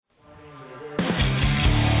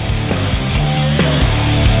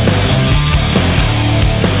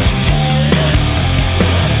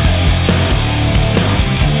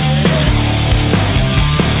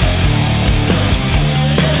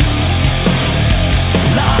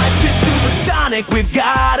think we've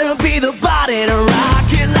gotta be the body to rock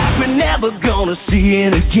it like we're never gonna see it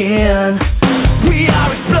again. We are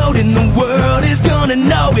exploding, the world is gonna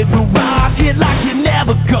know it. We'll rock it like you're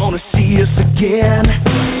never gonna see us again.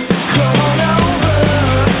 Come on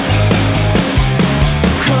over.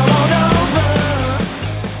 Come on over.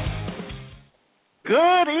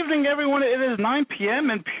 Good evening, everyone. It is 9 p.m.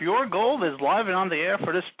 and Pure Gold is live and on the air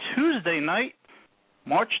for this Tuesday night,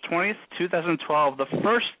 March 20th, 2012, the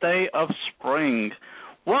first day of spring.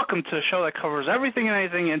 Welcome to a show that covers everything and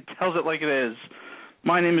anything and tells it like it is.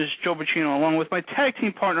 My name is Joe Bacino, along with my tag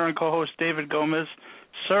team partner and co-host, David Gomez.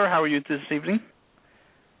 Sir, how are you this evening?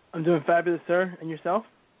 I'm doing fabulous, sir. And yourself?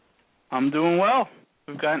 I'm doing well.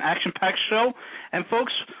 We've got an action-packed show. And,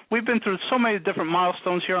 folks, we've been through so many different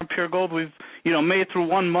milestones here on Pure Gold. We've, made it through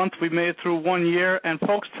 1 month. We've made it through 1 year. And,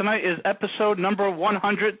 folks, tonight is episode number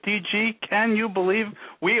 100, DG. Can you believe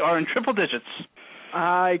we are in triple digits?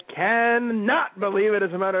 I cannot believe it,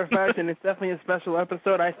 as a matter of fact, and it's definitely a special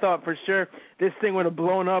episode. I thought for sure this thing would have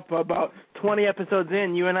blown up about 20 episodes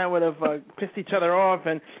in. You and I would have pissed each other off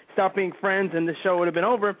and stopped being friends, and the show would have been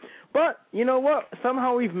over. But you know what?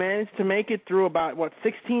 Somehow we've managed to make it through about,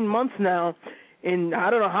 16 months now. And I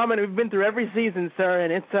don't know how many. We've been through every season, sir,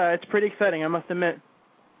 and it's pretty exciting, I must admit.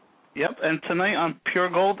 Yep, and tonight on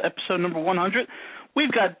Pure Gold, episode number 100,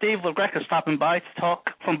 we've got Dave Lagreca stopping by to talk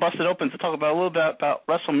from Busted Open to talk about a little bit about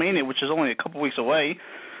Wrestlemania, which is only a couple weeks away.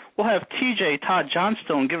 We'll have TJ Todd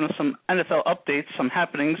Johnstone giving us some NFL updates, some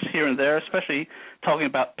happenings here and there, especially talking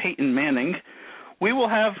about Peyton Manning. We will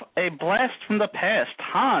have a blast from the past,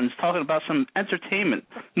 Hans talking about some entertainment,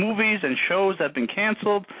 movies and shows that have been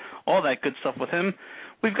canceled, all that good stuff with him.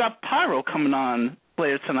 We've got Pyro coming on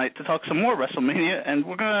later tonight to talk some more Wrestlemania, and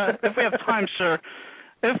we're going to, if we have time, sir,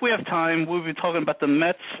 if we have time, we'll be talking about the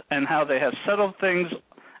Mets and how they have settled things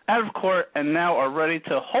out of court and now are ready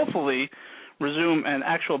to hopefully resume an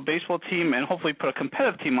actual baseball team and hopefully put a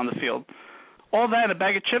competitive team on the field. All that in a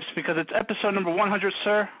bag of chips because it's episode number 100,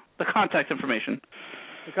 sir. The contact information.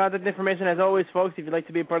 The contact information, as always, folks, if you'd like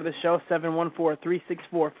to be a part of the show,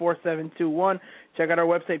 714-364-4721. Check out our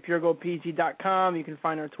website, puregoldpg.com. You can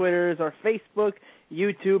find our Twitters, our Facebook,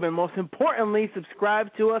 YouTube, and most importantly,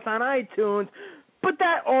 subscribe to us on iTunes. Put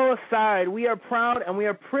that all aside. We are proud and we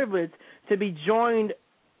are privileged to be joined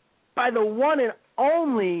by the one and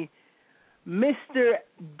only Mr.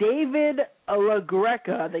 David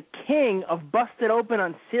Lagreca, the king of Busted Open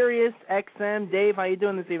on Sirius XM. Dave, how you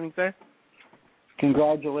doing this evening, sir?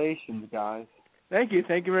 Congratulations, guys. Thank you.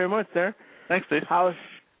 Thank you very much, sir. Thanks, Dave. How's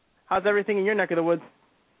everything in your neck of the woods?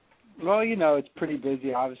 Well, it's pretty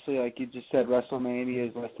busy. Obviously, like you just said, WrestleMania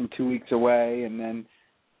is less than 2 weeks away, and then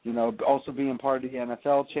also being part of the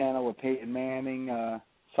NFL channel with Peyton Manning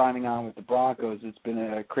signing on with the Broncos. It's been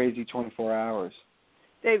a crazy 24 hours.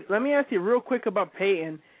 Dave, let me ask you real quick about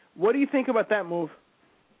Peyton. What do you think about that move?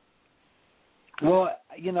 Well,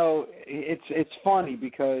 it's funny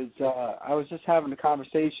because I was just having a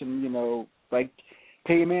conversation, like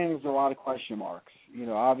Peyton Manning has a lot of question marks,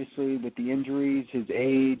 obviously with the injuries, his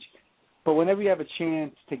age. But whenever you have a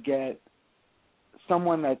chance to get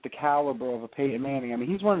someone at the caliber of a Peyton Manning, I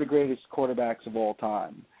mean, he's one of the greatest quarterbacks of all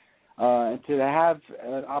time. And to have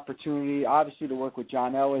an opportunity, obviously, to work with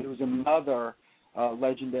John Elway, who's another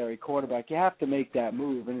legendary quarterback, you have to make that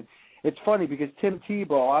move. And it's funny because Tim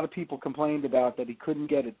Tebow, a lot of people complained about that he couldn't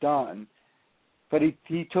get it done, but he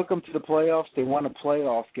took them to the playoffs. They won a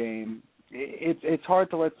playoff game. It's hard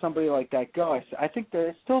to let somebody like that go. I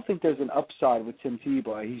still think there's an upside with Tim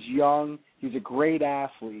Tebow. He's young. He's a great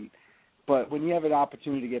athlete. But when you have an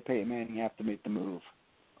opportunity to get Peyton Manning, you have to make the move.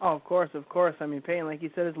 Oh, of course. I mean, Peyton, like you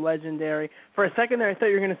said, is legendary. For a second there, I thought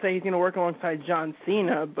you were going to say he's going to work alongside John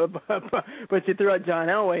Cena, but you threw out John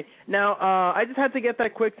Elway. Now, I just had to get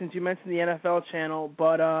that quick since you mentioned the NFL channel,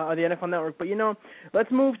 or the NFL Network. But,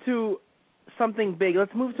 let's move to something big.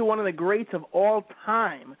 Let's move to one of the greats of all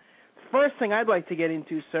time. First thing I'd like to get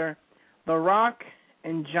into, sir, The Rock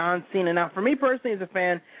and John Cena. Now, for me personally as a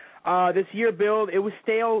fan, this year build, it was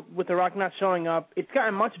stale with The Rock not showing up. It's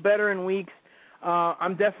gotten much better in weeks.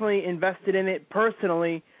 I'm definitely invested in it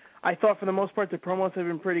personally. I thought for the most part the promos have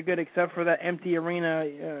been pretty good except for that empty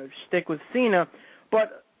arena shtick with Cena.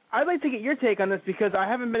 But I'd like to get your take on this because I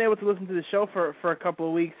haven't been able to listen to the show for a couple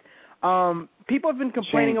of weeks. People have been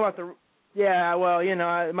complaining about the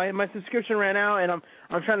my subscription ran out and I'm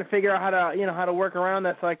trying to figure out how to work around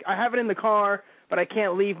that. So like I have it in the car, but I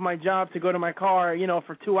can't leave my job to go to my car,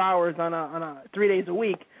 for 2 hours on a 3 days a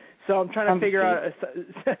week. So I'm trying to figure out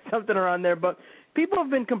something around there. But people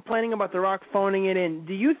have been complaining about The Rock phoning it in.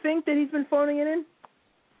 Do you think that he's been phoning it in?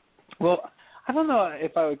 Well, I don't know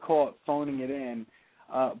if I would call it phoning it in.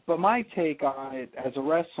 But my take on it as a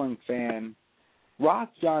wrestling fan, Rock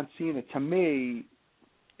John Cena, to me,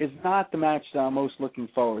 is not the match that I'm most looking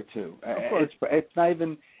forward to. It's not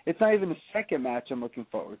even the second match I'm looking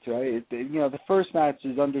forward to. The first match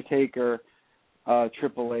is Undertaker,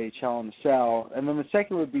 Triple H, Hell in a Cell, and then the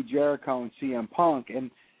second would be Jericho and CM Punk, and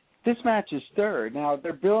this match is third. Now,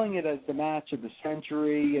 they're billing it as the match of the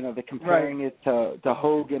century. They're comparing it to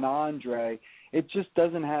Hogan, Andre. It just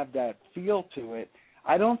doesn't have that feel to it.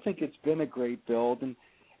 I don't think it's been a great build, and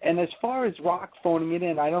as far as Rock phoning it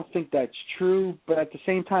in, I don't think that's true, but at the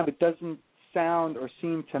same time, it doesn't sound or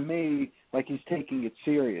seem to me like he's taking it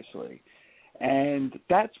seriously. And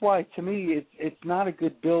that's why, to me, it's not a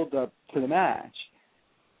good build-up to the match.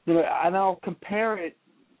 And I'll compare it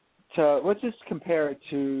to, let's just compare it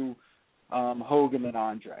to Hogan and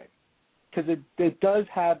Andre, because it does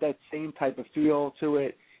have that same type of feel to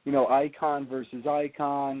it, icon versus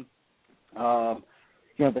icon.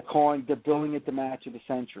 They're billing it the match of the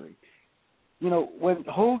century. When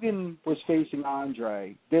Hogan was facing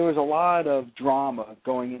Andre, there was a lot of drama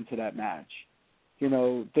going into that match.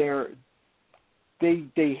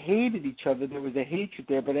 They hated each other. There was a hatred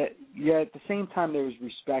there, but at the same time, there was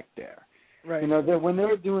respect there. Right. When they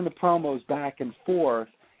were doing the promos back and forth,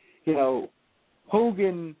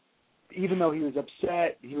 Hogan, even though he was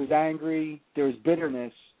upset, he was angry, there was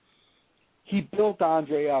bitterness, he built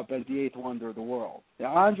Andre up as the eighth wonder of the world.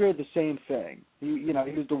 Now, Andre, the same thing. He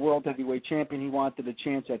was the world heavyweight champion. He wanted a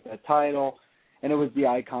chance at that title, and it was the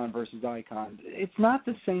icon versus icon. It's not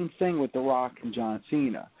the same thing with The Rock and John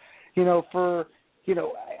Cena.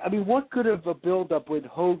 What could have a build-up with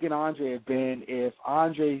Hogan Andre have been if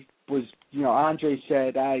Andre was, Andre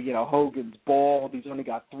said, Hogan's bald, he's only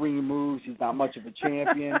got 3 moves, he's not much of a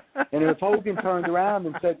champion. And if Hogan turned around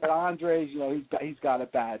and said that Andre's, he's got a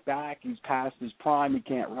bad back, he's past his prime, he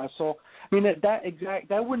can't wrestle.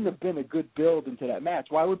 That wouldn't have been a good build into that match.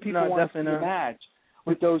 Why would people want to see a match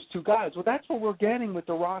with those two guys? Well, that's what we're getting with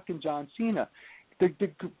The Rock and John Cena.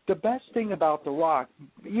 The best thing about The Rock,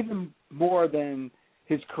 even more than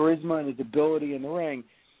his charisma and his ability in the ring,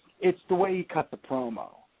 it's the way he cut the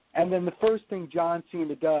promo. And then the first thing John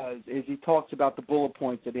Cena does is he talks about the bullet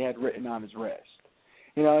points that he had written on his wrist.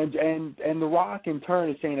 And The Rock in turn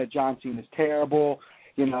is saying that John Cena's terrible.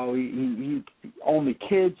 He only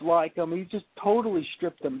kids like him. He just totally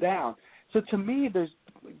stripped them down. So to me,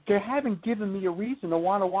 they haven't given me a reason to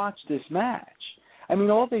want to watch this match.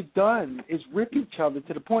 All they've done is rip each other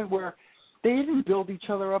to the point where they didn't build each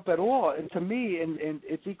other up at all. And to me, and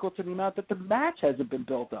it's equal to the amount that the match hasn't been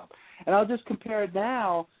built up. And I'll just compare it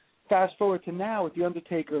now, fast forward to now with The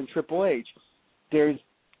Undertaker and Triple H. There's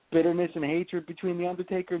bitterness and hatred between The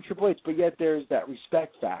Undertaker and Triple H, but yet there's that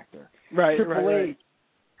respect factor. Right,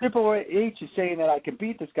 Triple H is saying that I can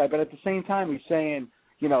beat this guy, but at the same time he's saying,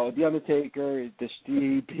 The Undertaker,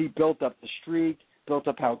 he built up the streak, built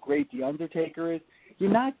up how great The Undertaker is. You're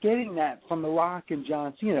not getting that from The Rock and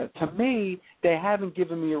John Cena. To me, they haven't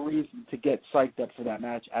given me a reason to get psyched up for that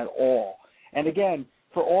match at all. And again,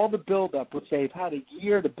 for all the build-up, which they've had a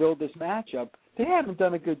year to build this match up, they haven't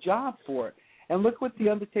done a good job for it. And look what The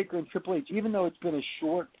Undertaker and Triple H, even though it's been a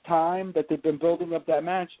short time that they've been building up that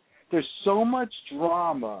match, there's so much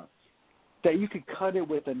drama that you could cut it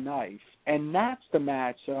with a knife. And that's the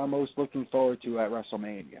match that I'm most looking forward to at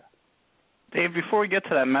WrestleMania. Dave, before we get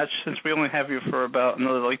to that match, since we only have you for about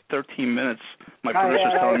another 13 minutes, my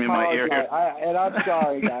producer's telling me in my ear here. And I'm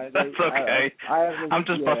sorry, guys. That's okay. I'm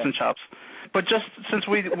just busting chops. But just since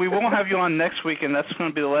we won't have you on next week, and that's going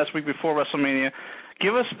to be the last week before WrestleMania,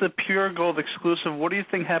 give us the Pure Gold exclusive. What do you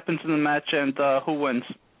think happens in the match, and who wins?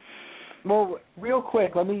 Well, real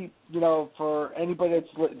quick, let me, for anybody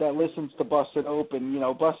that listens to Busted Open,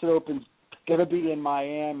 Busted Open's going to be in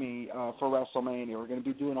Miami for WrestleMania. We're going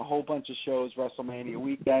to be doing a whole bunch of shows WrestleMania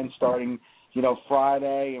weekend starting,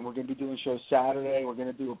 Friday, and we're going to be doing shows Saturday. We're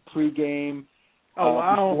going to do a pregame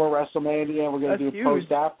before WrestleMania. We're going to do a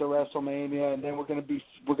post after WrestleMania, and then we're going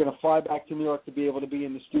to fly back to New York to be able to be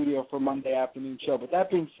in the studio for Monday afternoon show. But that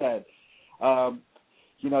being said,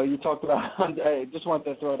 you talked about I just wanted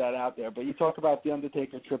to throw that out there, but you talk about The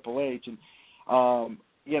Undertaker, Triple H, and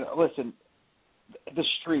listen, the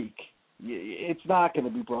streak. It's not going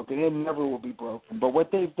to be broken. It never will be broken. But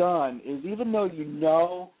what they've done is, even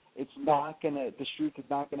though it's not going to, the streak is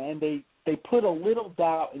not going to end, they put a little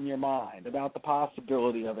doubt in your mind about the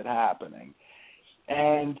possibility of it happening.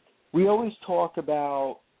 And we always talk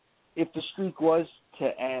about, if the streak was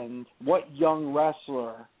to end, what young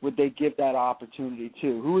wrestler would they give that opportunity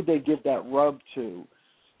to? Who would they give that rub to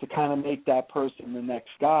kind of make that person the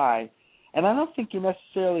next guy? And I don't think you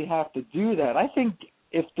necessarily have to do that. I think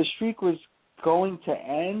if the streak was going to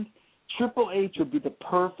end, Triple H would be the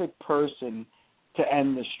perfect person to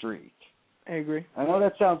end the streak. I agree. I know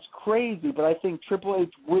that sounds crazy, but I think Triple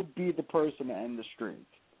H would be the person to end the streak.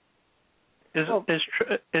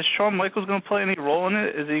 Is Shawn Michaels going to play any role in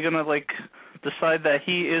it? Is he going to decide that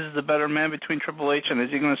he is the better man between Triple H, and is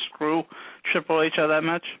he going to screw Triple H out of that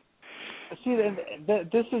match? See,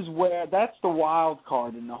 this is where that's the wild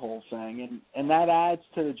card in the whole thing, and that adds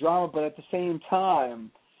to the drama. But at the same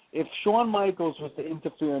time, if Shawn Michaels was to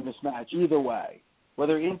interfere in this match, either way,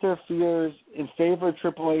 whether he interferes in favor of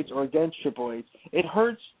Triple H or against Triple H, it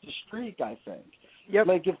hurts the streak, I think. Yep.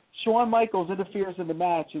 Like if Shawn Michaels interferes in the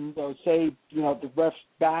match and say the ref's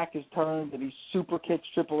back is turned and he super kicks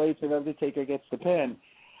Triple H and Undertaker gets the pin,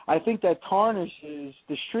 I think that tarnishes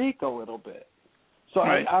the streak a little bit. So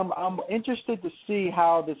right. I'm interested to see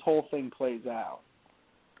how this whole thing plays out.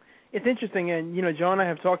 It's interesting, and Joe and I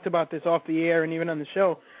have talked about this off the air and even on the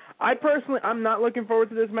show. I'm not looking forward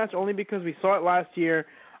to this match only because we saw it last year.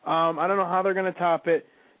 I don't know how they're going to top it.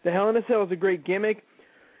 The Hell in a Cell is a great gimmick.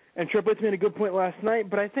 And Triple H made a good point last night,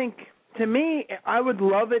 but I think, to me, I would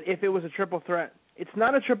love it if it was a triple threat. It's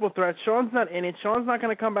not a triple threat. Shawn's not in it. Shawn's not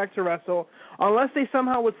going to come back to wrestle. Unless they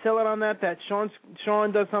somehow would sell it on that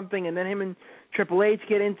Shawn does something and then him and Triple H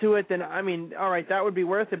get into it, then, all right, that would be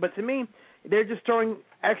worth it. But to me, they're just throwing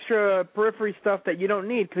extra periphery stuff that you don't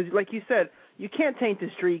need because, like you said, you can't taint the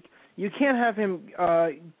streak. You can't have him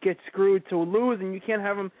get screwed to lose, and you can't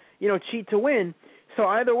have him, cheat to win. So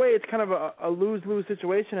either way, it's kind of a lose-lose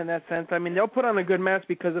situation in that sense. They'll put on a good match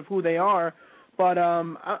because of who they are, but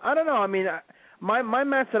I don't know. My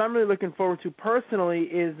match that I'm really looking forward to personally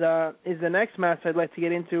is the next match I'd like to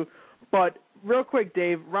get into. But real quick,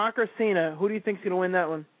 Dave, Rock or Cena, who do you think's going to win that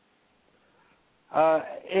one?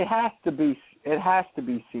 It has to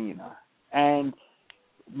be Cena, and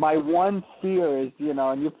my one fear is,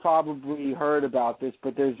 and you've probably heard about this,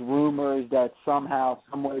 but there's rumors that somehow,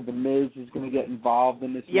 some way, The Miz is going to get involved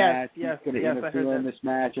in this match. He's going to interfere in this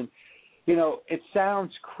match. And, it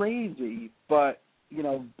sounds crazy, but,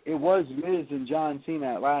 it was Miz and John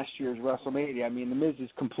Cena at last year's WrestleMania. The Miz has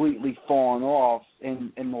completely fallen off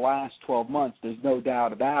in the last 12 months. There's no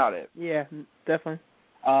doubt about it. Yeah, definitely.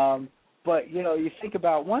 But, you think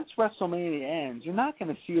about once WrestleMania ends, you're not going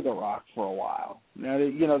to see The Rock for a while.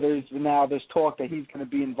 There's talk that he's going to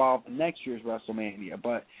be involved in next year's WrestleMania,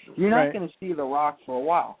 but you're not going to see The Rock for a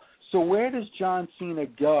while. So where does John Cena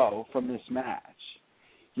go from this match?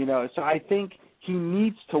 So I think he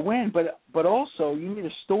needs to win, but also you need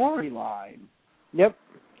a storyline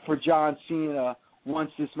for John Cena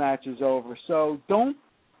once this match is over. So don't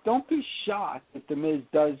be shocked if The Miz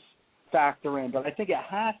does factor in, but I think it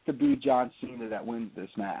has to be John Cena that wins this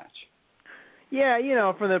match. Yeah,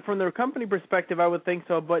 from the company perspective, I would think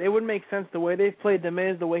so, but it would make sense the way they've played The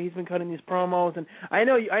Miz, the way he's been cutting these promos, and I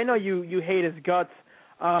know you hate his guts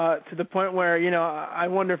to the point where I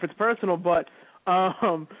wonder if it's personal, but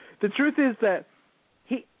the truth is that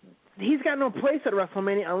he's got no place at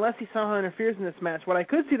WrestleMania unless he somehow interferes in this match. What I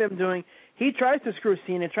could see them doing, he tries to screw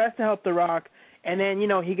Cena, tries to help The Rock, and then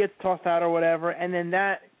he gets tossed out or whatever, and then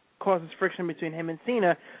that causes friction between him and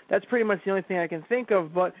Cena. That's pretty much the only thing I can think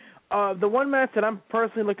of. But the one match that I'm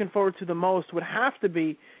personally looking forward to the most would have to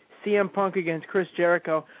be CM Punk against Chris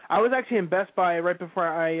Jericho. I was actually in Best Buy right before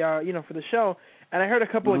I, for the show, and I heard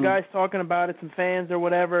a couple of guys talking about it, some fans or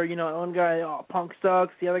whatever. One guy, Punk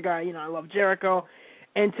sucks. The other guy, I love Jericho.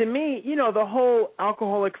 And to me, the whole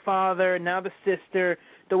alcoholic father, now the sister,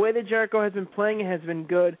 the way that Jericho has been playing it has been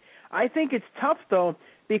good. I think it's tough, though,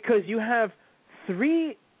 because you have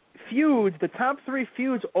three feuds, the top three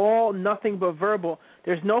feuds, all nothing but verbal.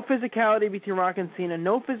 There's no physicality between Rock and Cena,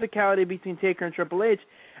 no physicality between Taker and Triple H,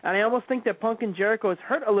 and I almost think that Punk and Jericho has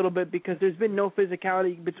hurt a little bit because there's been no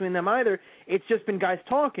physicality between them either. It's just been guys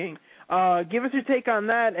talking. Give us your take on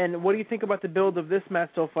that, and what do you think about the build of this match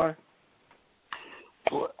so far?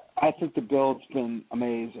 I think the build's been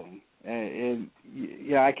amazing.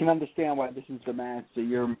 I can understand why this is the match that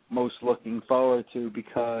you're most looking forward to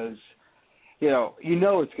because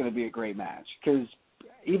it's going to be a great match because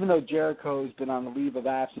even though Jericho's been on the leave of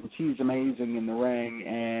absence, he's amazing in the ring,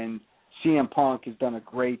 and CM Punk has done a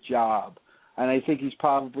great job. And I think he's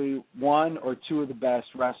probably one or two of the best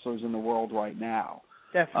wrestlers in the world right now.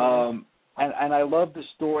 Definitely. And I love the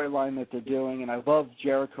storyline that they're doing, and I love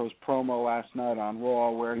Jericho's promo last night on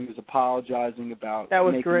Raw where he was apologizing about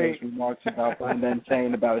making those remarks about and then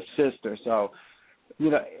saying about his sister. So,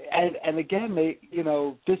 and again,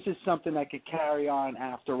 this is something that could carry on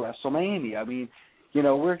after WrestleMania.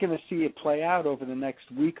 We're going to see it play out over the next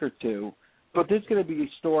week or two, but there's going to be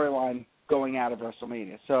a storyline going out of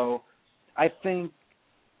WrestleMania. So I think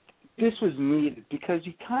this was needed because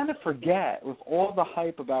you kind of forget, with all the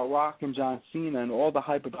hype about Rock and John Cena and all the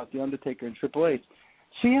hype about The Undertaker and Triple H,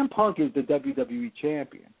 CM Punk is the WWE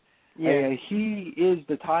champion. Yeah. And he is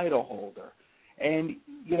the title holder. And,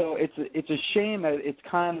 you know, it's a shame that it's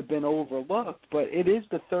kind of been overlooked, but it is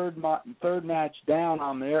the third match down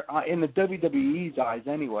on there, in the WWE's eyes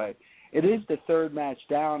anyway. It is the third match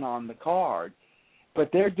down on the card. But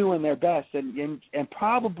they're doing their best, and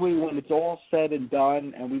probably when it's all said and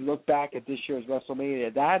done and we look back at this year's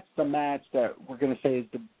WrestleMania, that's the match that we're going to say is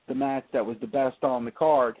the match that was the best on the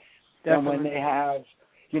card. Definitely. And when they have,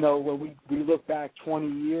 you know, when we look back 20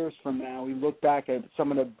 years from now, we look back at some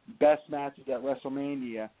of the best matches at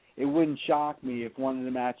WrestleMania, it wouldn't shock me if one of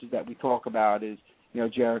the matches that we talk about is, you know,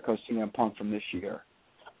 Jericho CM Punk from this year.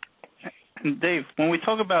 And Dave, when we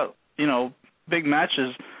talk about, you know, big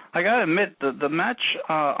matches, I gotta admit the match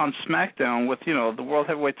on SmackDown with, you know, the World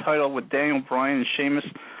Heavyweight title with Daniel Bryan and Sheamus,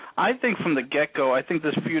 I think from the get-go, I think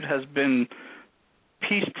this feud has been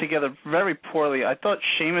pieced together very poorly. I thought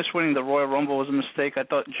Sheamus winning the Royal Rumble was a mistake. I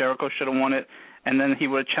thought Jericho should have won it, and then he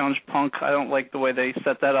would have challenged Punk. I don't like the way they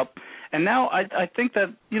set that up. And now I think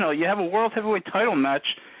that, you know, you have a World Heavyweight title match,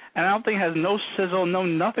 and I don't think it has no sizzle, no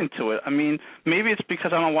nothing to it. I mean, maybe it's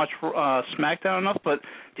because I don't watch SmackDown enough, but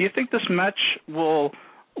do you think this match will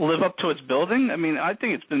live up to its building? I mean, I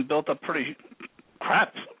think it's been built up pretty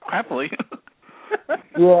crappily.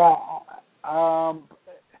 Yeah,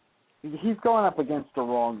 he's going up against the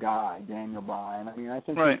wrong guy, Daniel Bryan. I mean, I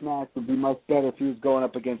think right. This match would be much better if he was going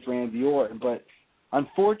up against Randy Orton, but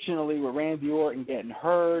unfortunately with Randy Orton getting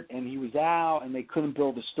hurt and he was out and they couldn't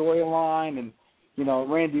build a storyline, and, you know,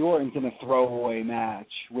 Randy Orton's in a throwaway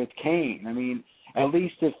match with Kane. I mean, at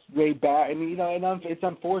least if Wade Barrett, I mean, you know, and it's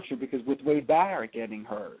unfortunate because with Wade Barrett getting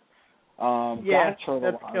hurt, that's hurt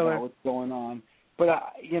a lot about what's going on. But,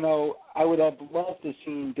 you know, I would have loved to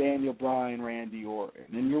see Daniel Bryan, Randy Orton.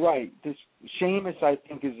 And you're right, this Sheamus, I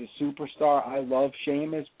think, is a superstar. I love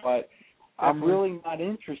Sheamus, but I'm really not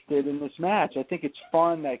interested in this match. I think it's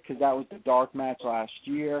fun because that was the dark match last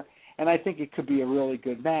year, and I think it could be a really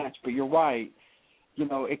good match. But you're right. You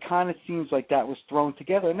know, it kind of seems like that was thrown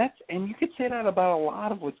together, and you could say that about a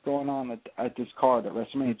lot of what's going on at this card at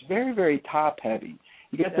WrestleMania. It's very, very top heavy.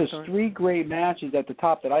 You got those three great matches at the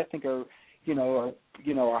top that I think are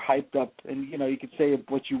hyped up, and you know, you could say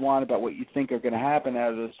what you want about what you think are going to happen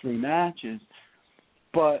out of those three matches,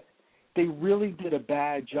 but they really did a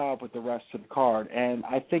bad job with the rest of the card, and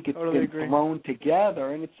I think it's been thrown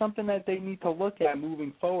together, and it's something that they need to look at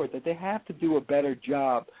moving forward, that they have to do a better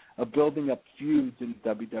job of building up feuds in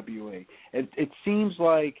WWE. It seems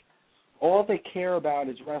like all they care about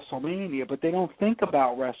is WrestleMania, but they don't think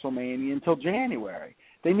about WrestleMania until January.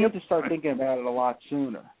 They need to start thinking about it a lot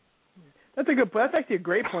sooner. That's actually a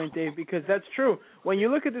great point, Dave, because that's true. When you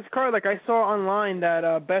look at this card, like I saw online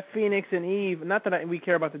that Beth Phoenix and Eve, not that we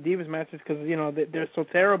care about the Divas matches because, you know, they're so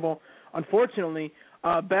terrible, unfortunately,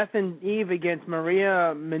 Beth and Eve against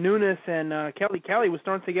Maria Menounos and Kelly was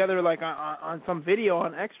thrown together like on some video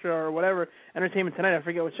on Extra or whatever, Entertainment Tonight, I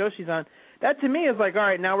forget what show she's on. That to me is like, all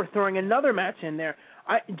right, now we're throwing another match in there.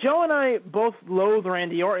 Joe and I both loathe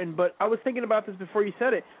Randy Orton, but I was thinking about this before you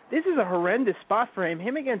said it. This is a horrendous spot for him.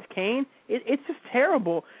 Him against Kane, it's just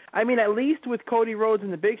terrible. I mean, at least with Cody Rhodes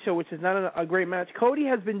and The Big Show, which is not a great match, Cody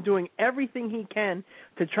has been doing everything he can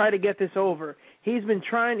to try to get this over. He's been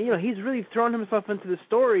trying, you know, he's really thrown himself into the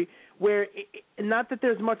story where, not that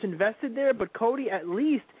there's much invested there, but Cody at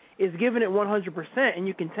least is giving it 100%, and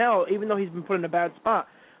you can tell, even though he's been put in a bad spot.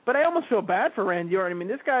 But I almost feel bad for Randy Orton. I mean,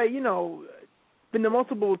 this guy, you know, been the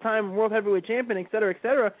multiple-time World Heavyweight Champion, et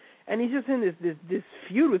cetera, and he's just in this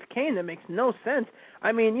feud with Kane that makes no sense.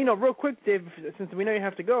 I mean, you know, real quick, Dave, since we know you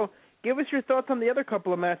have to go, give us your thoughts on the other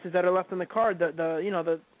couple of matches that are left on the card.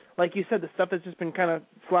 The like you said, the stuff that's just been kind of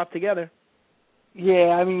slopped together.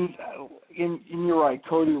 Yeah, I mean, and you're right.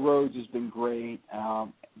 Cody Rhodes has been great,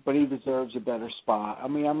 but he deserves a better spot. I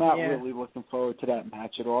mean, I'm not really looking forward to that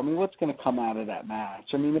match at all. I mean, what's going to come out of that match?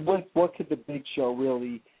 I mean, what could the Big Show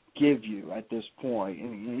really give you at this point? I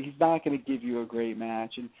mean, he's not going to give you a great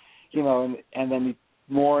match, and you know, and then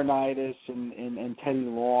Laurinaitis and Teddy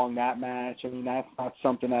Long, that match. I mean, that's not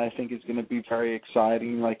something that I think is going to be very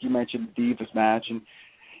exciting. Like you mentioned, the Divas match, and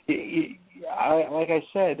like I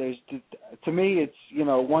said, to me it's, you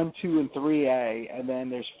know, 1, 2, and 3A, and then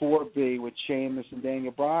there's 4B with Sheamus and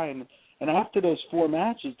Daniel Bryan, and after those four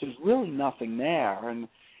matches, there's really nothing there, and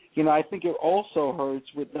you know, I think it also hurts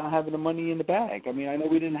with not having the Money in the Bank. I mean, I know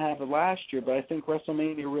we didn't have it last year, but I think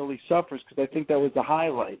WrestleMania really suffers because I think that was the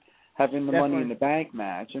highlight, having the Money in the Bank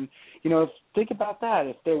match. And, you know, think about that.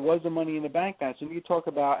 If there was a Money in the Bank match, and you talk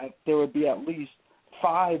about there would be at least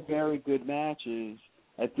 5 very good matches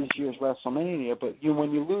at this year's WrestleMania, but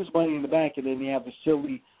when you lose Money in the Bank and then you have the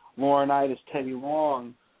silly Laurinaitis Teddy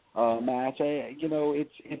Long match,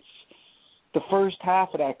 it's the first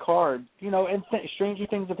half of that card, and stranger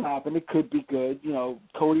things have happened. It could be good.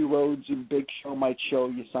 Cody Rhodes and Big Show might show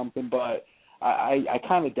you something, but I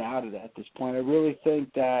kind of doubt it at this point. I really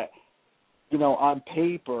think that, on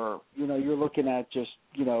paper, you're looking at just,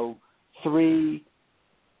 three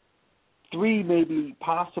maybe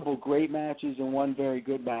possible great matches and 1 very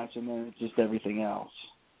good match, and then it's just everything else.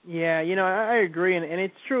 Yeah, I agree, and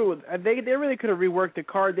it's true. They really could have reworked the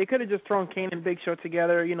card. They could have just thrown Kane and Big Show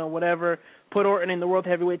together, whatever, put Orton in the World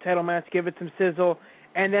Heavyweight title match, give it some sizzle,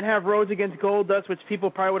 and then have Rhodes against Goldust, which people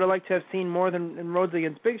probably would have liked to have seen more than Rhodes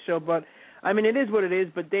against Big Show. But, I mean, it is what it is.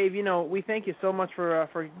 But, Dave, we thank you so much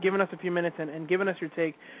for giving us a few minutes and giving us your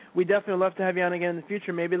take. We definitely would love to have you on again in the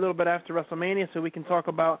future, maybe a little bit after WrestleMania, so we can talk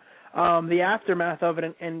about the aftermath of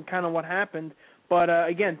it and kind of what happened. But,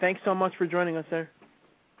 again, thanks so much for joining us, sir.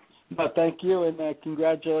 No, thank you, and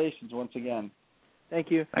congratulations once again. Thank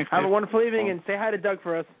you. Thanks, have Dave. a wonderful evening, and say hi to Doug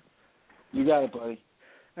for us. You got it, buddy.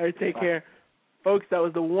 All right, take care. Folks, that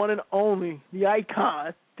was the one and only, the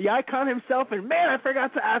icon himself. And, man, I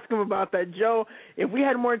forgot to ask him about that. Joe, if we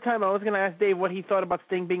had more time, I was going to ask Dave what he thought about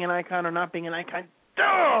Sting being an icon or not being an icon.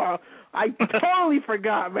 Duh! I totally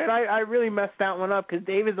forgot, man. I really messed that one up because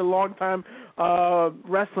Dave is a long-time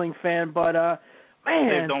wrestling fan. But, man,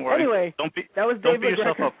 Dave, don't worry. Anyway, that was Dave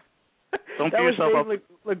Lagreca. Don't beat yourself up. Dave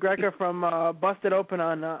Lagreca from Busted Open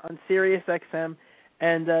on Sirius XM,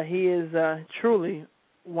 and he is truly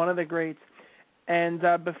one of the greats. And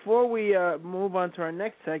before we move on to our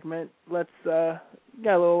next segment, let's got a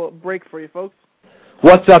little break for you folks.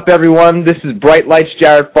 What's up, everyone? This is Bright Lights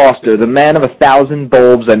Jared Foster, the man of 1,000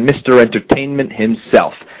 bulbs and Mr. Entertainment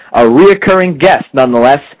himself. A reoccurring guest,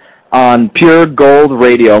 nonetheless, on Pure Gold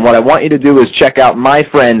Radio. And what I want you to do is check out my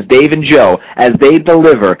friends Dave and Joe as they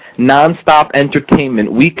deliver nonstop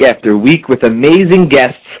entertainment week after week with amazing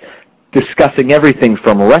guests discussing everything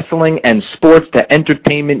from wrestling and sports to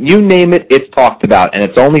entertainment. You name it, it's talked about, and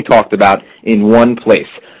it's only talked about in one place,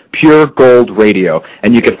 Pure Gold Radio.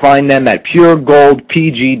 And you can find them at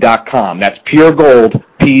puregoldpg.com. That's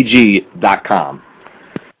puregoldpg.com.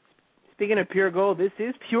 Speaking of Pure Gold, this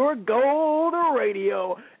is Pure Gold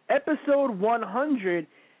Radio, episode 100.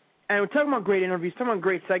 And we're talking about great interviews, talking about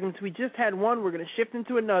great segments. We just had one. We're going to shift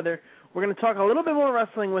into another. We're going to talk a little bit more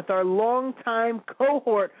wrestling with our longtime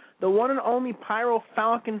cohort, the one and only Pyro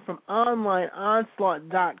Falcon from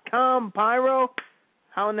OnlineOnslaught.com. Pyro,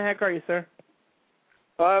 how in the heck are you, sir?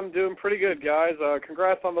 I'm doing pretty good, guys.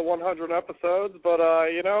 Congrats on the 100 episodes. But,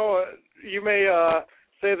 you may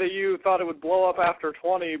say that you thought it would blow up after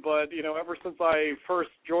 20, but, ever since I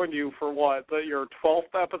first joined you for your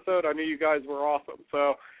 12th episode, I knew you guys were awesome.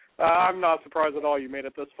 So I'm not surprised at all you made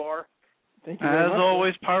it this far. Thank you very much. As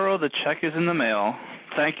always, Pyro, the check is in the mail.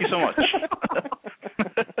 Thank you so much.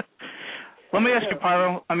 Let me ask you,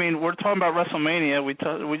 Pyro. I mean, we're talking about WrestleMania. We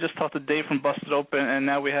just talked to Dave from Busted Open, and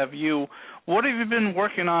now we have you. What have you been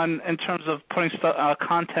working on in terms of putting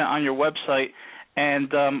content on your website,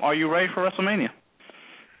 and are you ready for WrestleMania?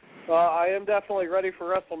 I am definitely ready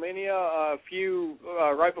for WrestleMania.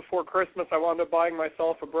 Right before Christmas, I wound up buying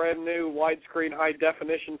myself a brand new widescreen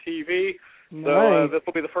high-definition TV. Nice. So this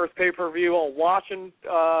will be the first pay-per-view I'll watch in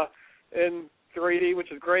 3D,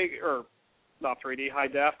 which is great, or not 3D, high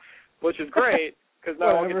def, which is great because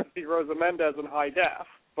now I'll get to see Rosa Mendez in high def.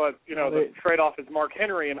 But, the trade-off is Mark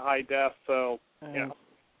Henry in high def, so,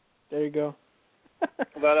 There you go.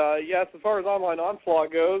 But, yes, as far as Online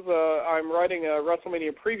Onslaught goes, I'm writing a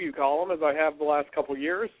WrestleMania preview column, as I have the last couple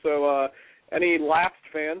years, so any lapsed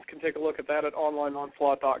fans can take a look at that at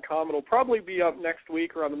OnlineOnslaught.com. It'll probably be up next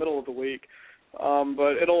week, around the middle of the week.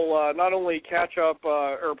 But it'll not only catch up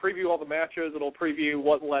or preview all the matches, it'll preview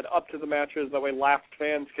what led up to the matches. That way lapsed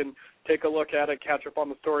fans can take a look at it, catch up on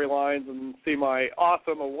the storylines, and see my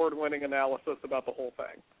awesome award-winning analysis about the whole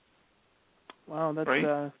thing. Wow, that's Great.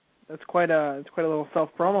 That's quite a little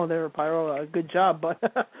self-promo there, Pyro. Good job, but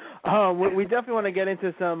we definitely want to get into a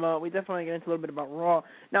little bit about Raw.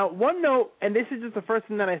 Now, one note, and this is just the first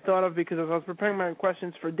thing that I thought of because as I was preparing my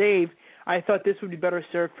questions for Dave, I thought this would be better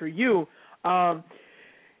served for you.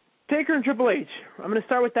 Taker and Triple H. I'm going to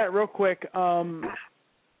start with that real quick.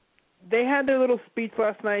 They had their little speech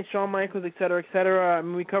last night, Shawn Michaels, et cetera, et cetera. I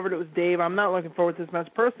mean, we covered it with Dave. I'm not looking forward to this match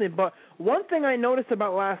personally, but one thing I noticed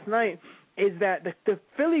about last night is that the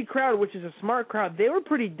Philly crowd, which is a smart crowd, they were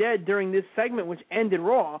pretty dead during this segment, which ended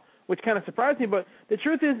Raw, which kind of surprised me. But the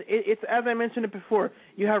truth is, it's as I mentioned it before.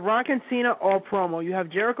 You have Rock and Cena all promo. You have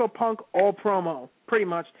Jericho Punk all promo, pretty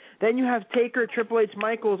much. Then you have Taker, Triple H,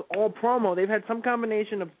 Michaels all promo. They've had some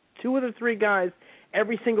combination of 2 of the 3 guys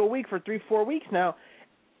every single week for 3-4 weeks now.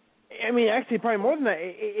 I mean, actually, probably more than that.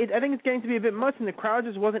 I think it's getting to be a bit much, and the crowd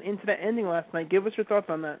just wasn't into that ending last night. Give us your thoughts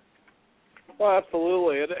on that. Well,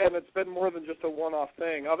 absolutely, and it's been more than just a one-off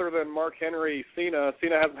thing. Other than Mark Henry, Cena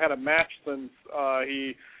hasn't had a match since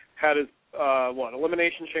he had his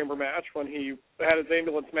Elimination Chamber match when he had his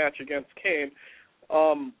ambulance match against Kane.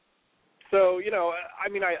 So, you know, I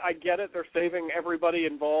mean, I get it. They're saving everybody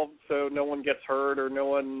involved so no one gets hurt or no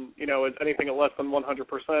one, you know, is anything at less than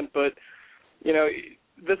 100%. But, you know,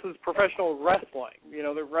 this is professional wrestling. You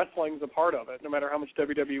know, the wrestling's a part of it, no matter how much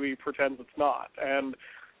WWE pretends it's not. And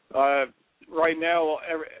right now,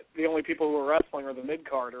 the only people who are wrestling are the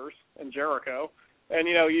mid-carders and Jericho. And,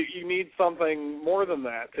 you know, you need something more than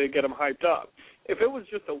that to get them hyped up. If it was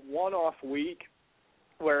just a one-off week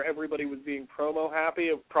where everybody was being promo happy,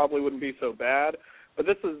 it probably wouldn't be so bad. But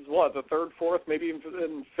this is, the 3rd, 4th, maybe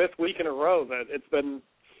even 5th week in a row that it's been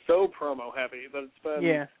so promo heavy that it's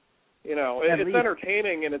been, you know, it's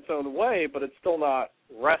entertaining in its own way, but it's still not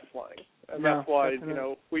wrestling. And that's why, you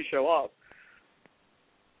know, we show up.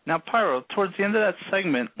 Now, Pyro, towards the end of that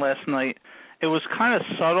segment last night, it was kind of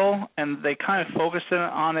subtle, and they kind of focused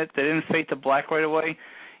on it. They didn't fade to black right away.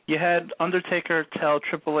 You had Undertaker tell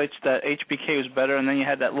Triple H that HBK was better, and then you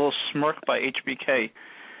had that little smirk by HBK.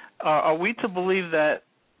 Are we to believe that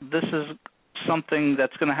this is something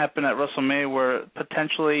that's going to happen at WrestleMania where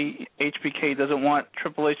potentially HBK doesn't want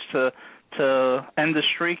Triple H to end the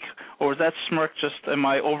streak, or is that smirk just, am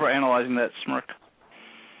I overanalyzing that smirk?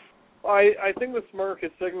 I think the smirk is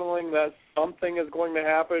signaling that something is going to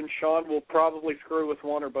happen. Shawn will probably screw with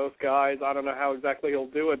one or both guys. I don't know how exactly he'll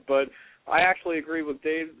do it, but I actually agree with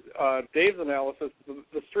Dave's analysis.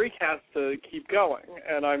 The streak has to keep going,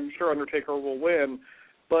 and I'm sure Undertaker will win.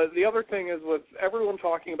 But the other thing is, with everyone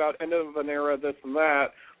talking about end of an era, this and that,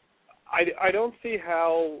 I don't see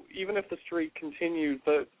how, even if the streak continues,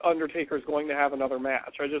 that Undertaker's going to have another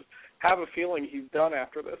match. I just have a feeling he's done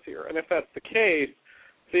after this year. And if that's the case,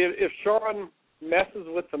 see, if Shawn messes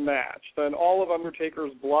with the match, then all of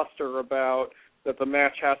Undertaker's bluster about that the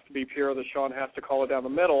match has to be pure, that Shawn has to call it down the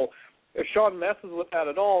middle, if Shawn messes with that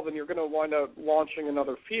at all, then you're going to wind up launching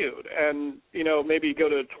another feud and, you know, maybe go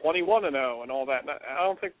to 21-0 and all that. And I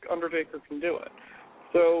don't think Undertaker can do it.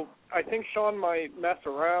 So I think Shawn might mess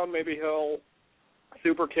around. Maybe he'll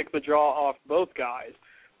super kick the jaw off both guys.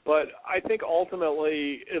 But I think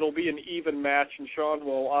ultimately it'll be an even match, and Shawn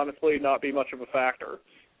will honestly not be much of a factor.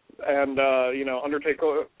 And, you know,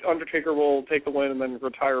 Undertaker will take the win and then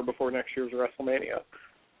retire before next year's WrestleMania.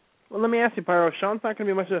 Well, let me ask you, Pyro, if Shawn's not going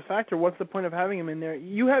to be much of a factor, what's the point of having him in there?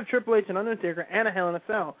 You have Triple H and Undertaker and a Hell in a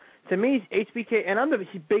Cell. To me, HBK, and I'm the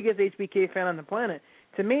biggest HBK fan on the planet,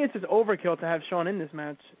 to me it's just overkill to have Shawn in this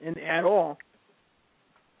match at all.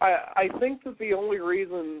 I think that the only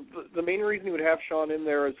reason, the main reason you would have Shawn in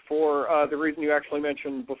there is for the reason you actually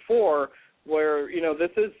mentioned before, where, you know,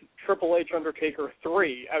 this is Triple H Undertaker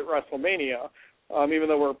 3 at WrestleMania, even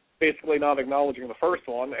though we're basically not acknowledging the first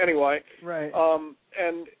one. Anyway. Right.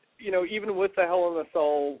 And, you know, even with the Hell in a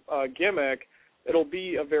Cell gimmick, it'll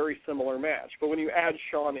be a very similar match. But when you add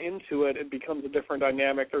Shawn into it, it becomes a different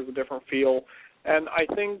dynamic. There's a different feel. And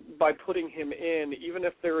I think by putting him in, even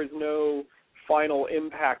if there is no final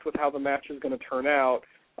impact with how the match is going to turn out,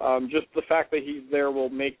 just the fact that he's there will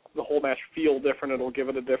make the whole match feel different. It'll give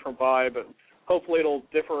it a different vibe, and hopefully it'll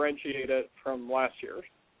differentiate it from last year's.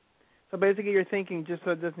 So basically you're thinking, just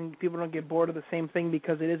so people don't get bored of the same thing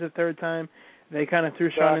because it is a third time, they kind of threw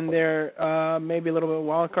Shawn in there, maybe a little bit of a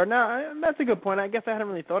wild card. Now, that's a good point. I guess I hadn't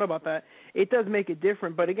really thought about that. It does make it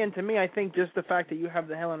different. But, again, to me, I think just the fact that you have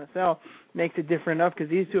the Hell in a Cell makes it different enough because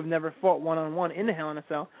these two have never fought one-on-one in the Hell in a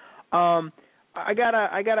Cell. I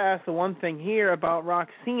gotta ask the one thing here about Rock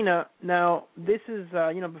Cena. Now, this is,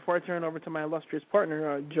 before I turn it over to my illustrious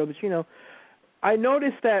partner, Joe Bacino, I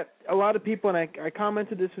noticed that a lot of people, and I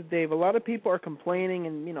commented this with Dave, a lot of people are complaining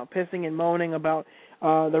and, pissing and moaning about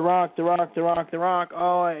The Rock.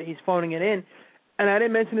 Oh, he's phoning it in. And I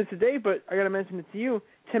didn't mention it to Dave, but I got to mention it to you.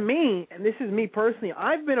 To me, and this is me personally,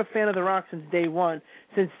 I've been a fan of The Rock since day one,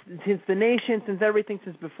 since the Nation, since everything,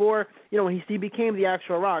 since before, when he became the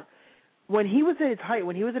actual Rock. When he was at his height,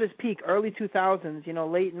 when he was at his peak, early 2000s,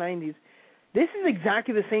 late 90s, this is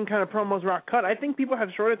exactly the same kind of promos Rock cut. I think people have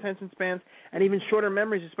short attention spans and even shorter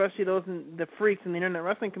memories, especially those in the freaks in the internet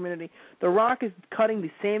wrestling community. The Rock is cutting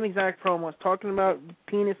the same exact promos, talking about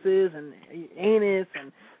penises and anus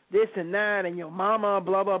and this and that and mama,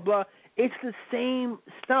 blah, blah, blah. it's the same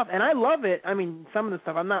stuff, and I love it. I mean, some of the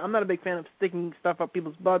stuff, I'm not a big fan of sticking stuff up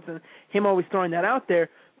people's butts and him always throwing that out there,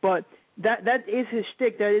 but that is his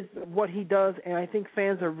shtick. That is what he does, and I think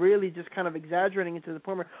fans are really just kind of exaggerating it to the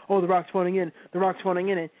point where, The Rock's phoning in.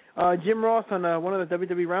 And Jim Ross on one of the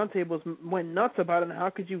WWE roundtables went nuts about it. And how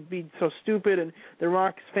could you be so stupid? And The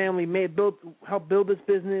Rock's family helped build this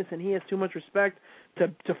business, and he has too much respect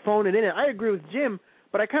to phone it in. And I agree with Jim,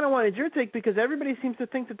 but I kind of wanted your take because everybody seems to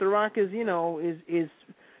think that The Rock is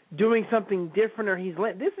doing something different,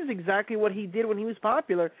 or this is exactly what he did when he was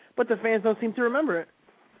popular, but the fans don't seem to remember it.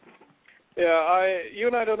 Yeah, you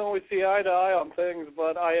and I don't always see eye to eye on things,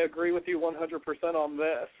 but I agree with you 100% on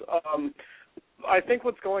this. I think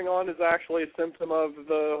what's going on is actually a symptom of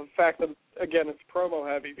the fact that, again, it's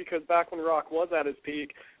promo heavy, because back when Rock was at his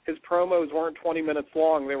peak, his promos weren't 20 minutes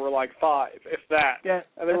long. They were like 5, if that. Yeah,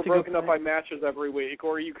 and they were broken up by matches every week,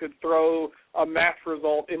 or you could throw a match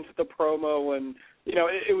result into the promo, and,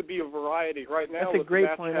 it would be a variety. Right now, that's a great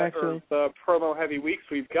point, actually. The promo heavy weeks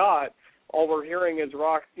we've got, all we're hearing is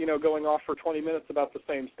Rock, going off for 20 minutes about the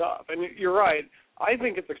same stuff. And you're right. I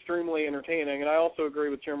think it's extremely entertaining, and I also agree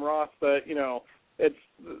with Jim Ross that, it's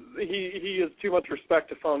he has too much respect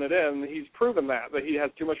to phone it in. He's proven that he has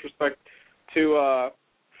too much respect to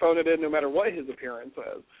phone it in no matter what his appearance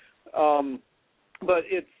is. But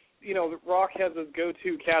it's, Rock has his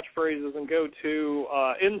go-to catchphrases and go-to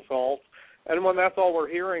insults, and when that's all we're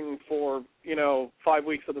hearing for, 5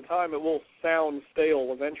 weeks at a time, it will sound stale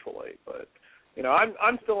eventually. But,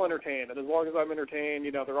 I'm still entertained. And as long as I'm entertained,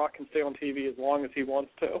 The Rock can stay on TV as long as he wants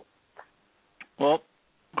to. Well,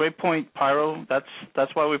 great point, Pyro.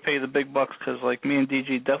 That's why we pay the big bucks, because, me and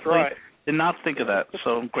DG definitely did not think of that.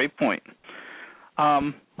 So, great point.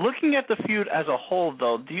 Looking at the feud as a whole,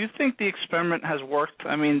 though, do you think the experiment has worked?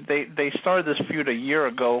 I mean, they started this feud a year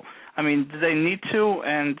ago. I mean, do they need to?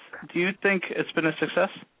 And do you think it's been a success?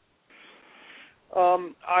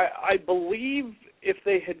 I believe if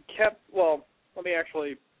they had kept, let me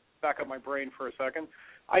actually back up my brain for a second.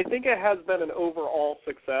 I think it has been an overall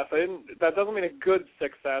success. That doesn't mean a good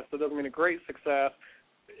success. That doesn't mean a great success,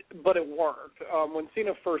 but it worked. When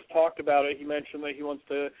Cena first talked about it, he mentioned that he wants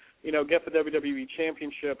to, get the WWE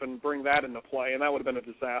Championship and bring that into play, and that would have been a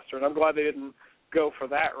disaster. And I'm glad they didn't go for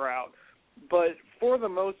that route. But for the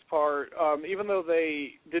most part, even though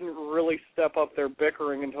they didn't really step up their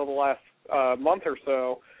bickering until the last month or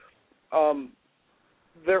so,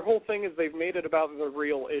 their whole thing is they've made it about the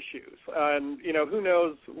real issues. And, who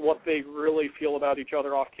knows what they really feel about each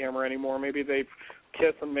other off camera anymore. Maybe they've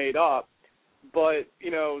kissed and made up. But,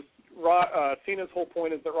 Cena's whole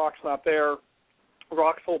point is that Rock's not there.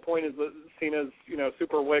 Rock's whole point is that Cena's,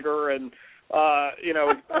 super wigger and,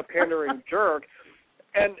 a pandering jerk.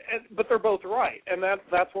 But they're both right, and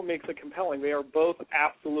that's what makes it compelling. They are both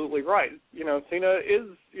absolutely right. Cena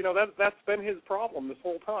is, that's been his problem this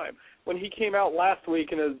whole time. When he came out last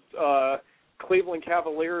week in his Cleveland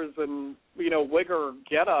Cavaliers and wigger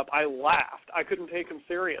getup, I laughed. I couldn't take him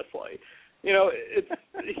seriously.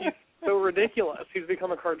 He's so ridiculous. He's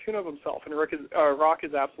become a cartoon of himself, and Rock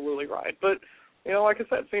is absolutely right. But like I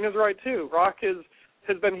said, Cena's right too. Rock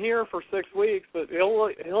has been here for 6 weeks, but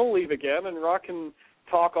he'll leave again, and Rock can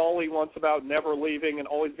talk all he wants about never leaving and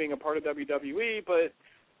always being a part of WWE, but,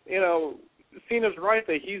 Cena's right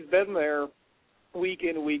that he's been there week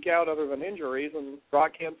in, week out other than injuries, and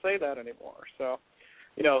Rock can't say that anymore. So,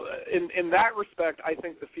 in that respect, I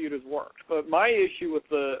think the feud has worked. But my issue with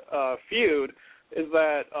the feud is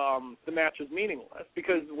that the match is meaningless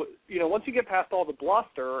because, once you get past all the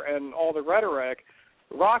bluster and all the rhetoric,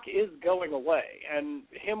 Rock is going away, and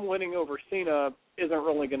him winning over Cena isn't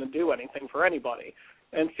really going to do anything for anybody.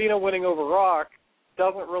 And Cena winning over Rock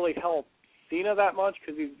doesn't really help Cena that much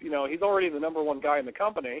because he's already the number one guy in the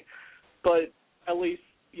company. But at least,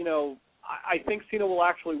 I think Cena will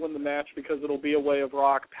actually win the match because it'll be a way of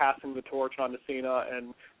Rock passing the torch on to Cena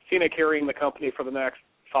and Cena carrying the company for the next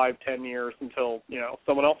 5-10 years until,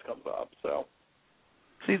 someone else comes up. So,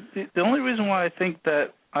 see, the only reason why I think that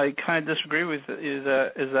I kind of disagree with it is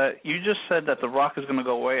that you just said that The Rock is going to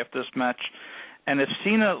go away after this match, and if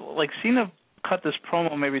Cena cut this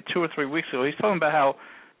promo maybe 2 or 3 weeks ago, he's talking about how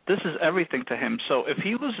this is everything to him. So if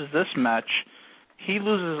he loses this match, he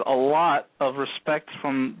loses a lot of respect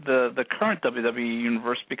from the current WWE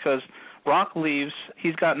universe because Rock leaves,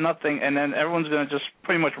 he's got nothing, and then everyone's going to just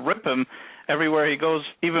pretty much rip him everywhere he goes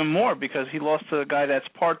even more because he lost to a guy that's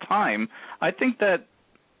part-time. I think that,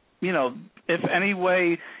 if any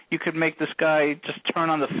way you could make this guy just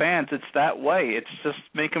turn on the fans, it's that way. It's just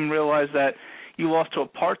make him realize that you lost to a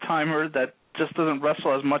part-timer that just doesn't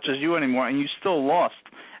wrestle as much as you anymore, and you still lost.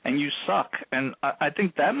 and you suck. And I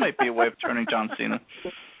think that might be a way of turning John Cena.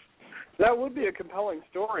 That would be a compelling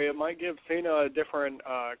story. It might give Cena a different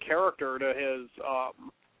character to his,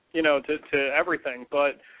 to everything.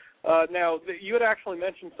 But now, you had actually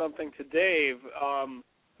mentioned something to Dave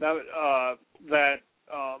that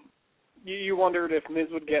you wondered if Miz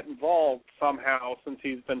would get involved somehow since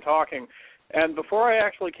he's been talking. And before I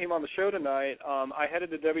actually came on the show tonight, I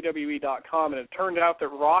headed to WWE.com, and it turned out that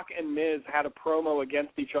Rock and Miz had a promo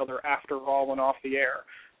against each other after Raw went off the air,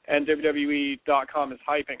 and WWE.com is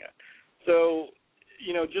hyping it. So,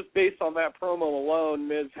 just based on that promo alone,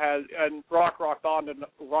 Miz has, and Rock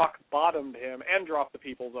bottomed him and dropped the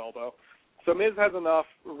people's elbow. So Miz has enough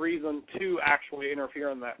reason to actually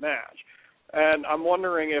interfere in that match. And I'm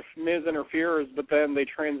wondering if Miz interferes, but then they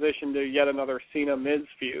transition to yet another Cena-Miz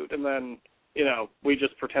feud, and then, we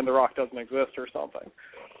just pretend The Rock doesn't exist or something.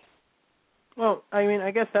 Well, I mean,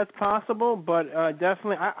 I guess that's possible, but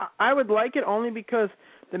definitely, I would like it only because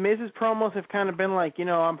the Miz's promos have kind of been like,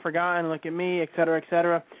 I'm forgotten, look at me, et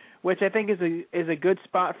cetera, which I think is a good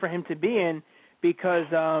spot for him to be in because,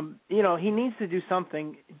 he needs to do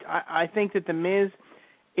something. I think that the Miz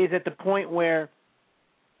is at the point where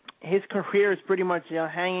his career is pretty much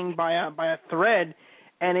hanging by a thread,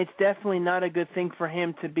 and it's definitely not a good thing for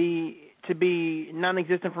him to be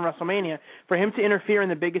non-existent from WrestleMania. For him to interfere in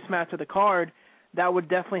the biggest match of the card, that would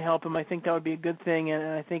definitely help him. I think that would be a good thing, and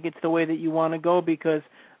I think it's the way that you want to go because,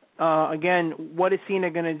 again, what is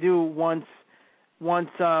Cena going to do once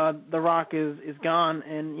The Rock is gone?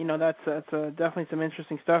 And that's definitely some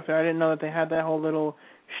interesting stuff there. I didn't know that they had that whole little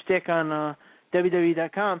shtick on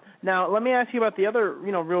WWE.com. Now, let me ask you about the other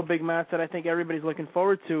real big match that I think everybody's looking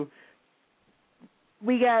forward to.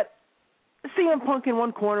 We got CM Punk in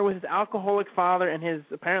one corner with his alcoholic father and his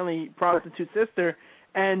apparently prostitute sister,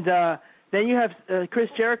 and then you have Chris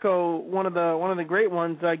Jericho, one of the great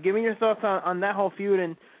ones. Give me your thoughts on that whole feud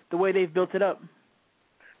and the way they've built it up.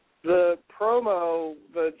 The promo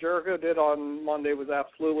that Jericho did on Monday was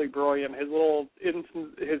absolutely brilliant.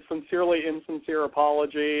 His sincerely insincere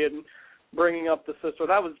apology and bringing up the sister,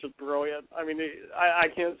 that was just brilliant. I mean, I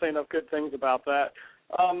can't say enough good things about that.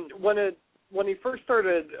 When he first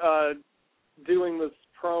started doing this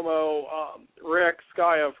promo, Rick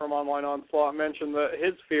Skaya from Online Onslaught mentioned that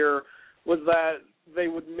his fear was that they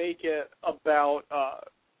would make it about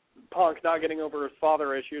Punk not getting over his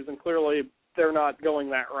father issues, and clearly they're not going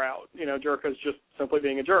that route. Jericho's just simply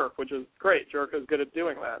being a jerk, which is great. Jericho's good at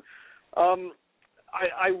doing that.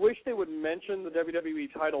 I wish they would mention the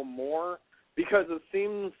WWE title more because it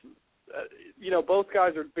seems, both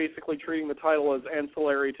guys are basically treating the title as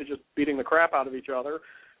ancillary to just beating the crap out of each other.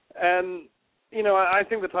 And, I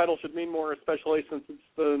think the title should mean more, especially since it's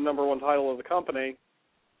the number one title of the company.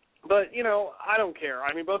 But, I don't care.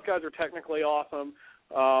 I mean, both guys are technically awesome.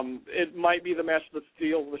 It might be the match that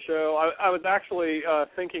steals the show. I was actually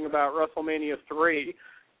thinking about WrestleMania 3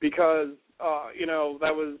 because,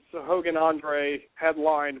 that was Hogan-Andre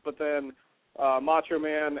headlined, but then Macho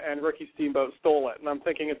Man and Ricky Steamboat stole it. And I'm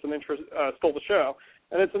thinking stole the show.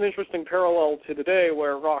 And it's an interesting parallel to today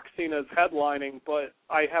where Rock Cena is headlining, but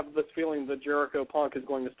I have this feeling that Jericho Punk is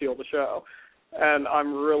going to steal the show. And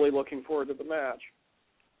I'm really looking forward to the match.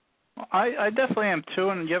 I definitely am too,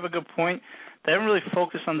 and you have a good point. They haven't really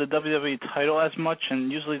focused on the WWE title as much,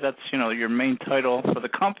 and usually that's, your main title for the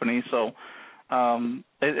company. So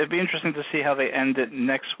it'd be interesting to see how they end it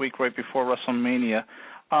next week right before WrestleMania.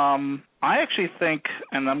 I actually think,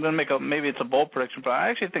 and I'm going to make maybe it's a bold prediction, but I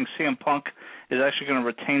actually think CM Punk is actually going to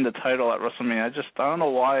retain the title at WrestleMania. I don't know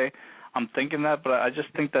why I'm thinking that, but I just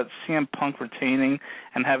think that CM Punk retaining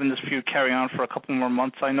and having this feud carry on for a couple more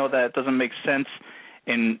months, I know that it doesn't make sense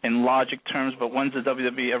in logic terms, but when's the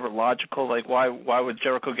WWE ever logical? Like, why would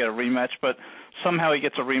Jericho get a rematch? But somehow he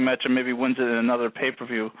gets a rematch and maybe wins it in another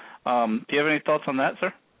pay-per-view. Do you have any thoughts on that,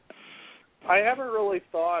 sir? I haven't really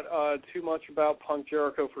thought too much about Punk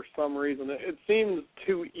Jericho for some reason. It seems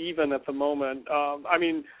too even at the moment. I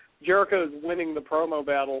mean, Jericho's winning the promo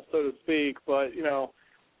battle, so to speak, but,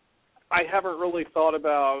 I haven't really thought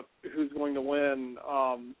about who's going to win.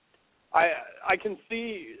 I can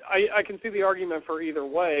see the argument for either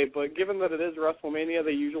way, but given that it is WrestleMania,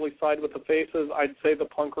 they usually side with the faces. I'd say the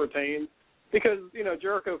Punk retains because,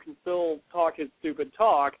 Jericho can still talk his stupid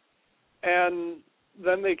talk, and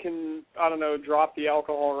then they can, drop the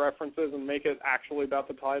alcohol references and make it actually about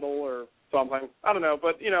the title or something. I don't know,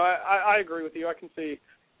 but, I agree with you. I can see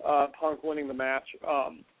Punk winning the match.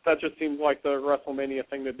 That just seems like the WrestleMania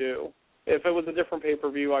thing to do. If it was a different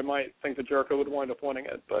pay-per-view, I might think that Jericho would wind up winning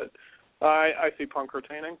it, but I see Punk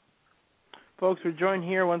retaining. Folks, we're joined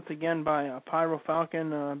here once again by Pyro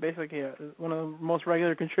Falcon, basically one of the most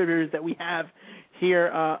regular contributors that we have here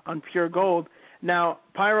on Pure Gold. Now,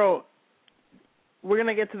 Pyro, we're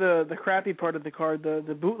going to get to the crappy part of the card,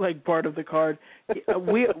 the bootleg part of the card.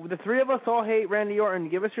 The three of us all hate Randy Orton.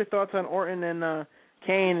 Give us your thoughts on Orton and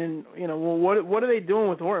Kane, and what are they doing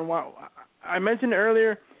with Orton? Wow, I mentioned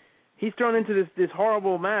earlier he's thrown into this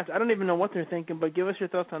horrible match. I don't even know what they're thinking, but give us your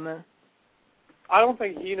thoughts on that. I don't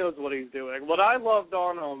think he knows what he's doing. What I loved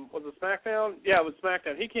on was it SmackDown? Yeah, it was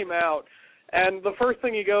SmackDown. He came out, and the first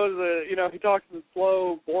thing he goes, he talks in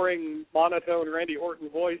slow, boring, monotone Randy Orton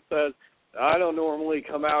voice, says, "I don't normally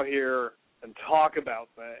come out here and talk about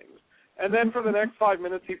things." And then for the next 5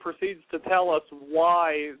 minutes, he proceeds to tell us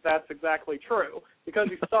why that's exactly true, because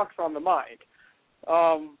he sucks on the mic.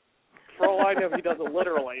 For all I know, he does it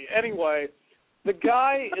literally. Anyway, the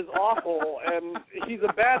guy is awful, and he's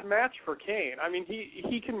a bad match for Kane. I mean,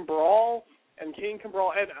 he can brawl, and Kane can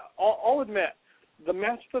brawl. And I'll admit, the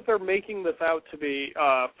match that they're making this out to be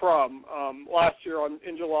from last year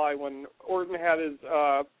in July when Orton had his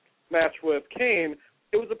match with Kane,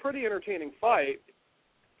 it was a pretty entertaining fight.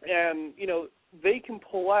 And, they can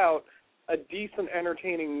pull out a decent,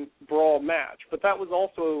 entertaining brawl match. But that was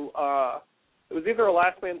also... it was either a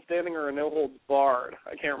last man standing or a no holds barred.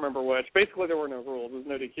 I can't remember which. Basically, there were no rules. There was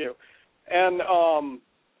no DQ. And,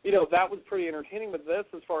 that was pretty entertaining. But this,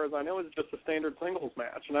 as far as I know, is just a standard singles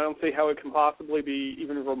match. And I don't see how it can possibly be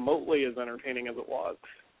even remotely as entertaining as it was.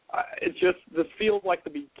 This feels like the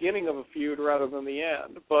beginning of a feud rather than the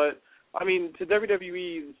end. But, I mean, to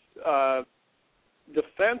WWE's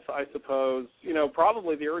defense, I suppose,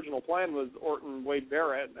 probably the original plan was Orton, Wade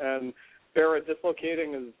Barrett, and Barrett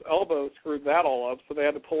dislocating his elbow screwed that all up, so they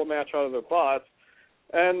had to pull a match out of their butts.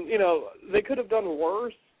 And, they could have done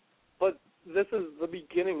worse, but this is the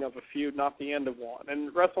beginning of a feud, not the end of one.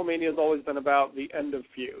 And WrestleMania has always been about the end of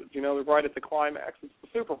feuds. They're right at the climax. It's the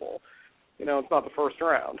Super Bowl. It's not the first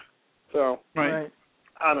round. So, right.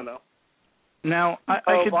 I don't know. Now, the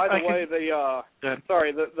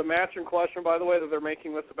match in question, by the way, that they're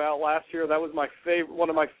making this about last year, that was one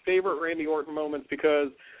of my favorite Randy Orton moments, because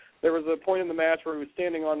there was a point in the match where he was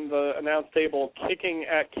standing on the announce table kicking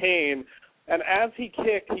at Kane, and as he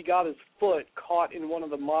kicked, he got his foot caught in one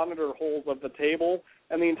of the monitor holes of the table,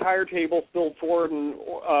 and the entire table spilled forward, and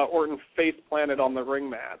Orton face planted on the ring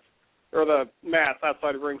mats, or the mats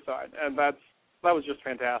outside of ringside, and that was just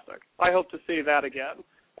fantastic. I hope to see that again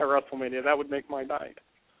at WrestleMania. That would make my night.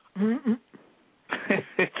 Mm-hmm.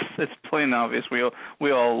 It's plain obvious. We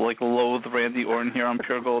all loathe Randy Orton here on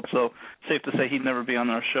Pure Gold, so safe to say he'd never be on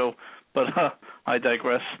our show. But I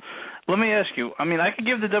digress. Let me ask you. I mean, I could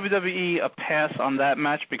give the WWE a pass on that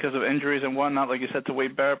match because of injuries and whatnot, like you said, to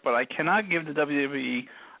Wade Barrett, but I cannot give the WWE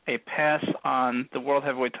a pass on the World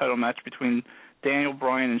Heavyweight title match between Daniel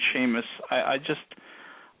Bryan and Sheamus.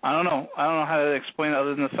 I don't know. I don't know how to explain it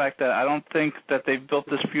other than the fact that I don't think that they've built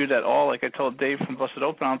this feud at all. Like I told Dave from Busted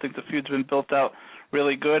Open, I don't think the feud's been built out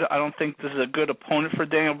really good. I don't think this is a good opponent for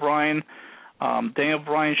Daniel Bryan. Daniel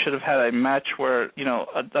Bryan should have had a match where,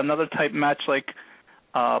 another type match like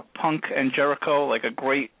Punk and Jericho, like a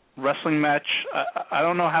great wrestling match. I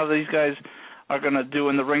don't know how these guys are going to do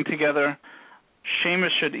in the ring together.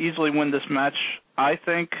 Sheamus should easily win this match, I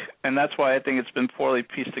think, and that's why I think it's been poorly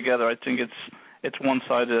pieced together. I think it's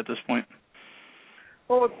one-sided at this point.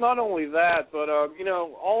 Well, it's not only that, but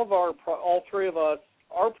all three of us,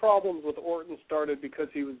 our problems with Orton started because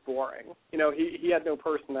he was boring. He had no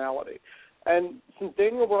personality, and since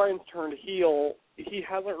Daniel Bryan's turned heel, he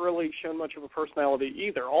hasn't really shown much of a personality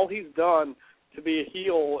either. All he's done to be a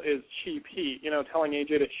heel is cheap heat. Telling AJ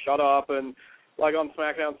to shut up, and like on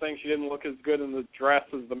SmackDown saying she didn't look as good in the dress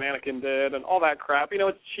as the mannequin did, and all that crap.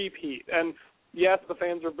 It's cheap heat. And yes, the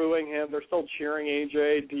fans are booing him. They're still cheering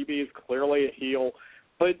AJ. DB is clearly a heel,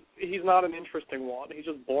 but he's not an interesting one. He's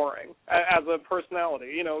just boring as a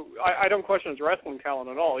personality. I don't question his wrestling talent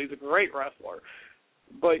at all. He's a great wrestler.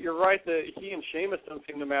 But you're right that he and Sheamus don't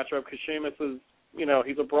seem to match up because Sheamus is,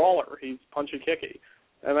 he's a brawler. He's punchy-kicky.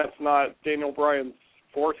 And that's not Daniel Bryan's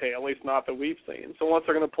forte, at least not that we've seen. So once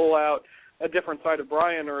they're going to pull out a different side of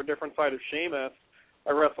Bryan or a different side of Sheamus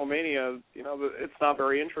at WrestleMania, it's not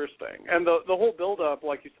very interesting. And the whole build-up,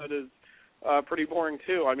 like you said, is pretty boring,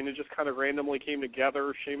 too. I mean, it just kind of randomly came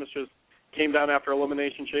together. Sheamus just came down after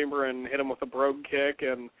Elimination Chamber and hit him with a brogue kick.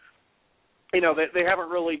 And, they haven't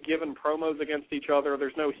really given promos against each other.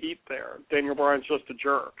 There's no heat there. Daniel Bryan's just a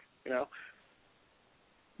jerk,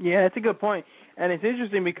 Yeah, that's a good point. And it's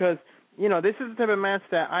interesting because, this is the type of match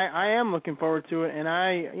that I am looking forward to it, and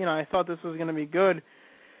I thought this was going to be good.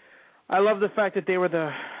 I love the fact that they were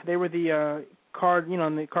the card,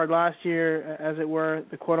 on the card last year, as it were,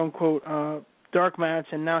 the quote-unquote dark match,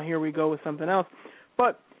 and now here we go with something else.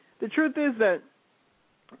 But the truth is that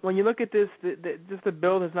when you look at this, just the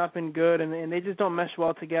build has not been good, and they just don't mesh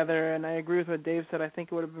well together. And I agree with what Dave said. I think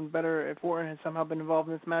it would have been better if Orton had somehow been involved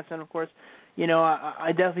in this match. And, of course,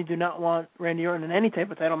 I definitely do not want Randy Orton in any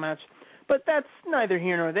type of title match. But that's neither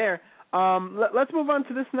here nor there. Let's move on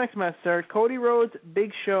to this next match, sir. Cody Rhodes,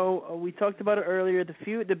 Big Show. We talked about it earlier.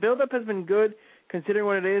 The build-up has been good, considering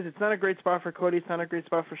what it is. It's not a great spot for Cody. It's not a great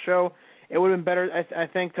spot for Show. It would have been better, I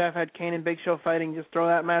think, to have had Kane and Big Show fighting. Just throw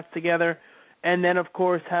that match together. And then, of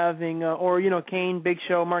course, having, Kane, Big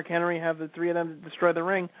Show, Mark Henry, have the three of them destroy the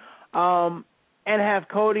ring. And have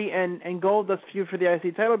Cody and Goldust feud for the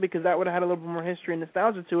IC title, because that would have had a little bit more history and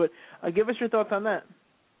nostalgia to it. Give us your thoughts on that.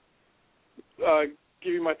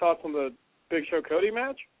 Give you my thoughts on the Big Show Cody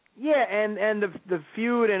match? Yeah, and the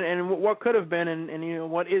feud and what could have been and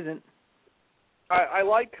what isn't. I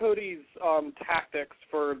like Cody's tactics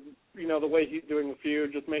for, the way he's doing the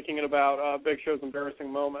feud, just making it about Big Show's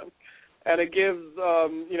embarrassing moments. And it gives,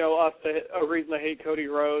 us a reason to hate Cody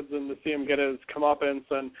Rhodes and to see him get his comeuppance,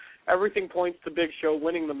 and everything points to Big Show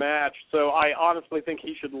winning the match, so I honestly think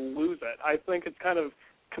he should lose it. I think it's kind of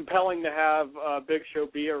compelling to have Big Show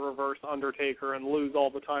be a reverse Undertaker and lose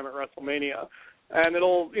all the time at WrestleMania. And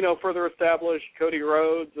it'll, further establish Cody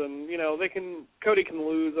Rhodes, and, Cody can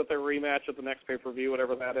lose at their rematch at the next pay-per-view,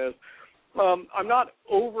 whatever that is. I'm not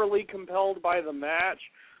overly compelled by the match,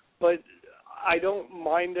 but I don't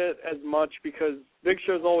mind it as much because Big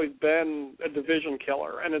Show's always been a division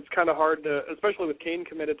killer, and it's kind of hard to, especially with Kane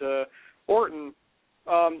committed to Orton,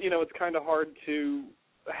 it's kind of hard to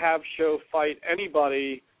have Show fight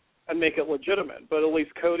anybody and make it legitimate. But at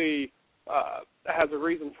least Cody has a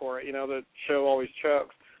reason for it, that Show always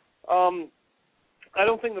chokes. I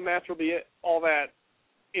don't think the match will be all that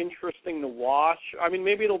interesting to watch. I mean,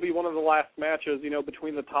 maybe it'll be one of the last matches,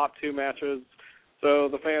 between the top two matches, so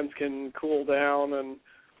the fans can cool down and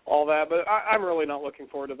all that. But I'm really not looking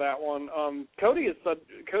forward to that one. Cody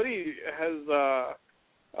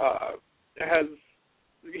has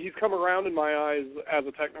he's come around in my eyes as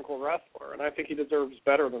a technical wrestler, and I think he deserves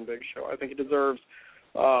better than Big Show. I think he deserves,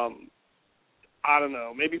 I don't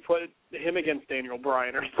know, maybe put him against Daniel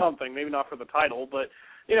Bryan or something. Maybe not for the title, but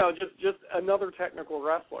just another technical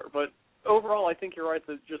wrestler. But overall, I think you're right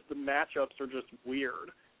that just the matchups are just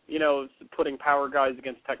weird. Putting power guys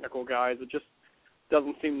against technical guys, it just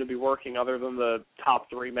doesn't seem to be working other than the top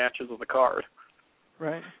three matches of the card.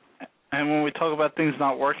 Right. And when we talk about things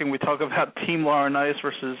not working, we talk about Team Laurinaitis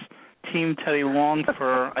versus Team Teddy Long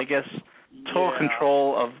for, I guess, total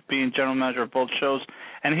control of being general manager of both shows.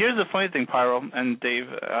 And here's the funny thing, Pyro and Dave,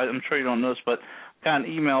 I'm sure you don't know this, but I got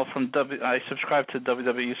an email from I subscribe to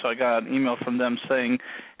WWE, so I got an email from them saying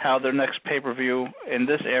how their next pay-per-view in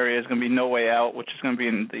this area is going to be No Way Out, which is going to be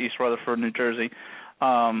in the East Rutherford, New Jersey.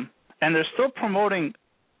 And they're still promoting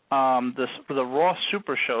the Raw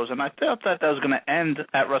Super shows, and I thought that was going to end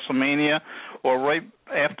at WrestleMania or right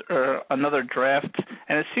after another draft.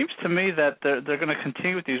 And it seems to me that they're going to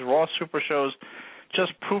continue with these Raw Super shows,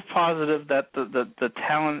 just proof positive that the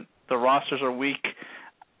talent, the rosters are weak.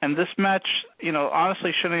 And this match,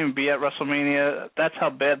 honestly shouldn't even be at WrestleMania. That's how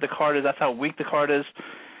bad the card is. That's how weak the card is.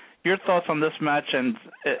 Your thoughts on this match, and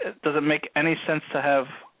does it make any sense to have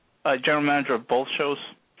a general manager of both shows?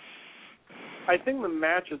 I think the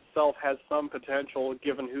match itself has some potential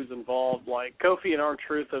given who's involved. Like, Kofi and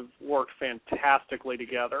R-Truth have worked fantastically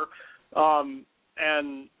together. And,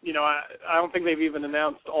 I don't think they've even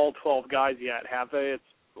announced all 12 guys yet, have they?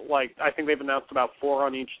 I think they've announced about 4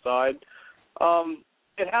 on each side.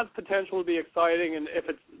 It has potential to be exciting, and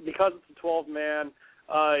because it's a 12-man,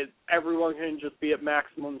 everyone can just be at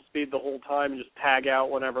maximum speed the whole time and just tag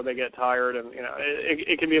out whenever they get tired, and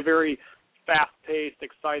it can be a very fast-paced,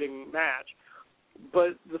 exciting match. But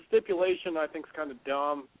the stipulation, I think, is kind of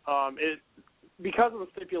dumb. Because of the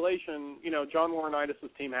stipulation, John Laurinaitis'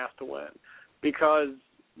 team has to win, because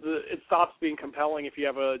it stops being compelling if you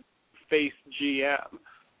have a face GM,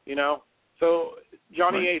 So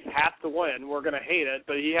Johnny Ace has to win. We're going to hate it,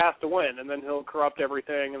 but he has to win, and then he'll corrupt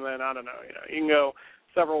everything, and then, I don't know, you can go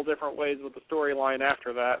several different ways with the storyline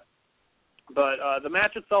after that. But the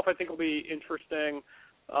match itself, I think, will be interesting.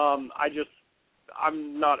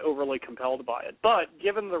 I'm not overly compelled by it. But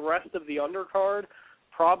given the rest of the undercard,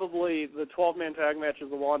 probably the 12-man tag match is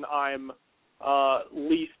the one I'm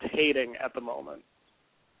least hating at the moment.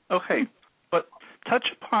 Okay, but touch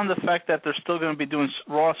upon the fact that they're still going to be doing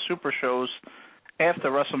Raw Super shows after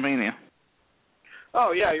WrestleMania.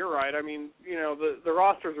 Oh, yeah, you're right. I mean, the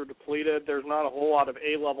rosters are depleted. There's not a whole lot of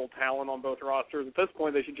A-level talent on both rosters. At this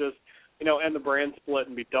point, they should just end the brand split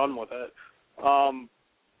and be done with it.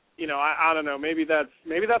 I don't know. Maybe that's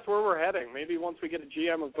where we're heading. Maybe once we get a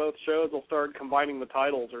GM of both shows, we'll start combining the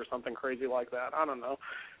titles or something crazy like that. I don't know.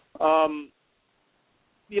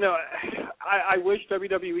 I wish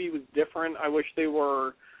WWE was different. I wish they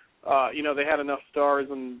were, they had enough stars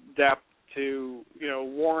and depth to,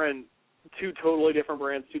 warrant two totally different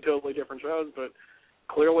brands, two totally different shows, but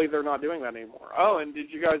clearly they're not doing that anymore. Oh, and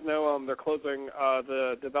did you guys know they're closing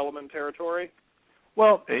the development territory?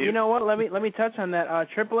 Well, you know what? Let me touch on that.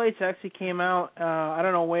 Triple H actually came out. I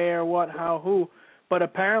don't know where, what, how, who, but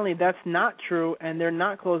apparently that's not true, and they're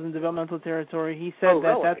not closing developmental territory. He said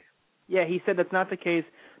he said that's not the case.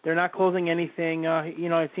 They're not closing anything.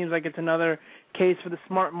 It seems like it's another case for the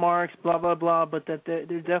smart marks, blah blah blah. But that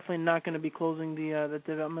they're definitely not going to be closing the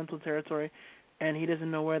developmental territory, and he doesn't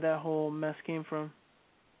know where that whole mess came from.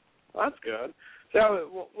 That's good.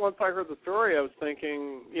 So once I heard the story, I was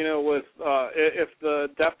thinking, with if the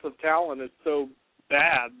depth of talent is so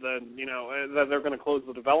bad, then that they're going to close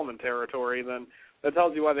the development territory, then that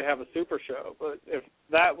tells you why they have a super show. But if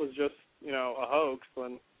that was just a hoax,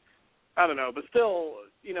 then I don't know. But still,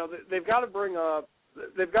 they've got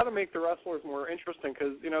to make the wrestlers more interesting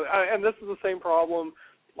because and this is the same problem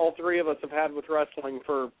all three of us have had with wrestling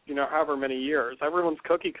for however many years. Everyone's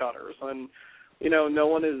cookie cutters, and no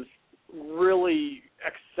one is really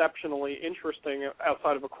exceptionally interesting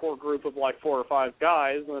outside of a core group of like 4 or 5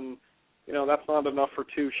 guys, and that's not enough for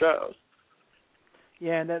 2 shows.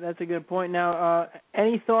 Yeah, that's a good point. Now,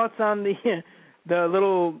 any thoughts on the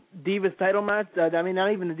little Divas title match?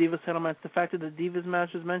 Not even the Divas title match. The fact that the Divas match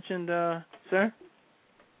was mentioned, sir.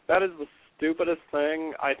 That is the stupidest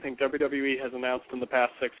thing I think WWE has announced in the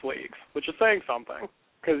past 6 weeks, which is saying something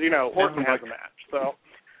because Orton has a match, so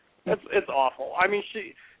it's awful. I mean,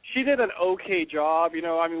 she did an okay job.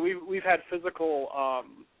 We've had physical.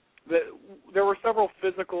 There were several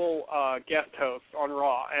physical guest hosts on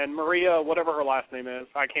Raw, and Maria, whatever her last name is,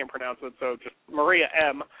 I can't pronounce it, so just Maria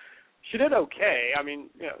M. She did okay.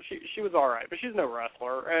 She was all right, but she's no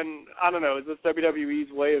wrestler. And I don't know, is this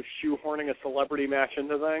WWE's way of shoehorning a celebrity match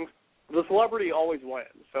into things? The celebrity always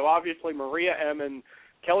wins. So obviously Maria M. and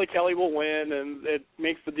Kelly will win, and it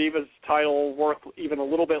makes the Divas title worth even a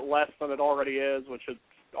little bit less than it already is, which is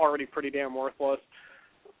already pretty damn worthless.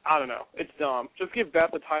 I don't know. It's dumb. Just give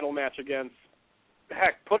Beth a title match against,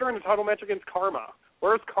 put her in a title match against Karma.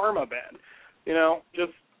 Where's Karma been?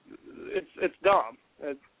 It's dumb.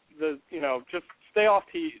 Just stay off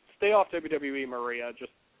WWE, Maria.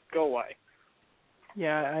 Just go away.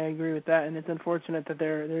 Yeah, I agree with that, and it's unfortunate that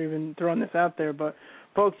they're even throwing this out there. But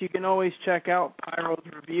folks, you can always check out Pyro's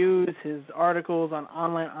reviews, his articles on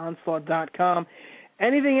onlineonslaught.com.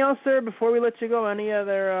 Anything else, sir, before we let you go? Any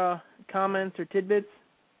other comments or tidbits?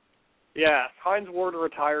 Yes, Hines Ward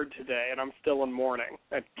retired today, and I'm still in mourning.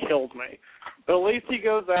 That killed me. But at least he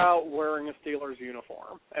goes out wearing a Steelers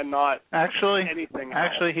uniform and not anything else.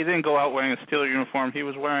 Actually, he didn't go out wearing a Steelers uniform. He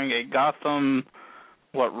was wearing a Gotham,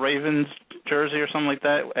 Ravens jersey or something like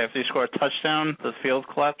that. After he scored a touchdown, the field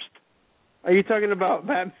collapsed. Are you talking about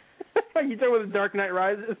Batman? Are you talking about The Dark Knight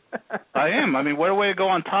Rises? I am. What a way to go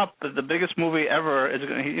on top. The biggest movie ever is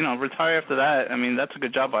going to, retire after that. That's a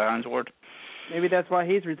good job by Hines Ward. Maybe that's why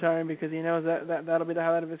he's retiring, because he knows that'll be the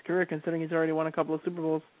highlight of his career, considering he's already won a couple of Super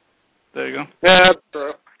Bowls. There you go. Yeah, that's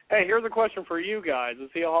true. Hey, here's a question for you guys. Is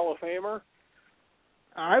he a Hall of Famer?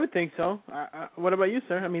 I would think so. What about you,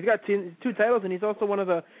 sir? He's got 2 titles, and he's also one of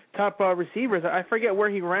the top receivers. I forget where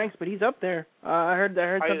he ranks, but he's up there. I heard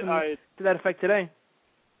something to that effect today.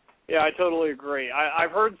 Yeah, I totally agree.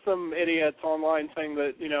 I've heard some idiots online saying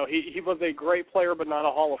that, he was a great player but not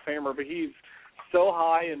a Hall of Famer, but he's so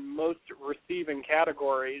high in most receiving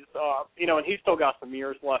categories, and he's still got some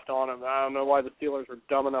years left on him. I don't know why the Steelers were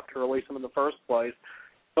dumb enough to release him in the first place.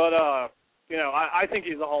 But, I think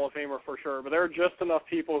he's a Hall of Famer for sure. But there are just enough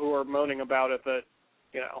people who are moaning about it that,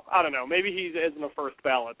 I don't know. Maybe he isn't a first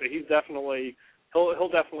ballot, but he's definitely he'll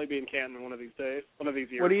definitely be in Canton one of these days, one of these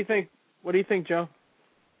years. What do you think, Joe?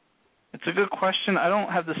 It's a good question. I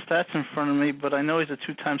don't have the stats in front of me, but I know he's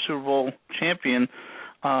a 2-time Super Bowl champion.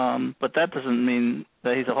 But that doesn't mean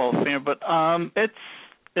that he's a Hall of Famer. But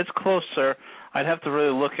it's close, sir. I'd have to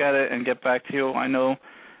really look at it and get back to you. I know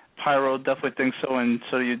Pyro definitely thinks so, and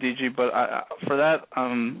so do you, DG. But for that,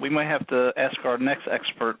 we might have to ask our next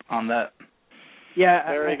expert on that. Yeah,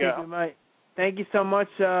 there you go. We might. Thank you so much,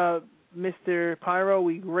 Mr. Pyro.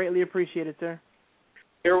 We greatly appreciate it, sir.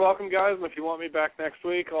 You're welcome, guys. And if you want me back next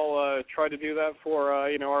week, I'll try to do that for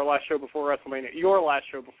our last show before WrestleMania. Your last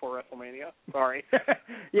show before WrestleMania. Sorry.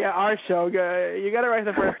 Yeah, our show. You got it right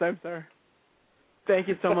the first time, sir. Thank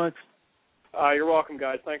you so much. You're welcome,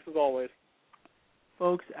 guys. Thanks as always.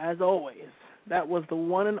 Folks, as always, that was the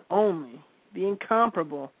one and only, the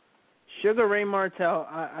incomparable Sugar Ray Martel.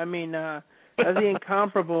 That's the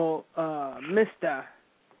incomparable Mr.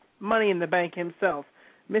 Money in the Bank himself,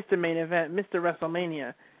 Mr. Main Event, Mr.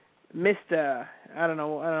 WrestleMania, Mr. I don't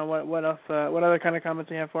know what else, what other kind of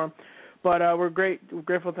comments we have for him. But we're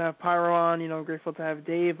grateful to have Pyro on, grateful to have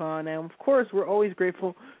Dave on, and of course we're always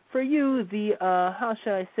grateful for you, the how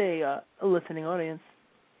shall I say, listening audience.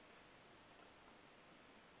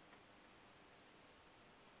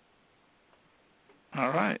 All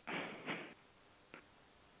right.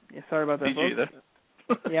 Yeah, sorry about that, DG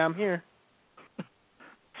folks. Yeah, I'm here.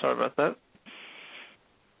 Sorry about that.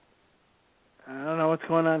 I don't know what's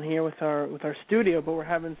going on here with our studio, but we're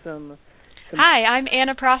having some... Hi, I'm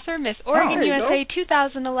Anna Prosser, Miss Oregon USA go.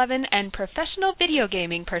 2011 and professional video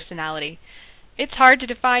gaming personality. It's hard to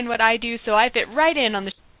define what I do, so I fit right in on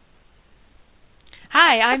the...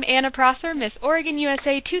 Hi, I'm Anna Prosser, Miss Oregon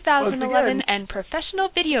USA 2011 and professional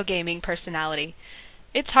video gaming personality.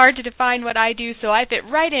 It's hard to define what I do, so I fit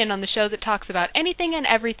right in on the show that talks about anything and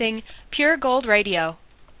everything, Pure Gold Radio.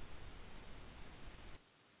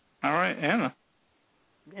 All right, Anna.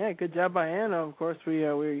 Yeah, good job by Anna. Of course, we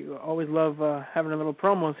always love having our little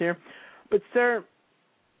promos here. But, sir,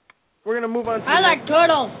 we're going to move on to... I like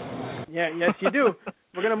turtles. Yeah, yes, you do.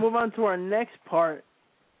 We're going to move on to our next part,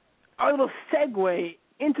 our little segue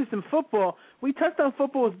into some football. We touched on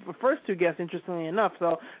football with the first two guests, interestingly enough.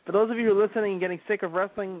 So for those of you who are listening and getting sick of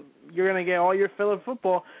wrestling, you're going to get all your fill of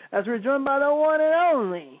football as we're joined by the one and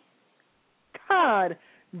only Todd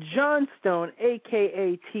Johnstone,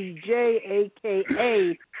 a.k.a. TJ,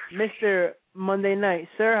 a.k.a. Mr. Monday Night.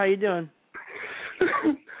 Sir, how you doing?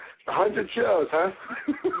 100 shows, huh?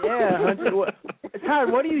 Yeah, 100.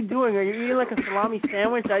 Todd, what are you doing? Are you eating like a salami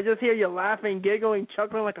sandwich? I just hear you laughing, giggling,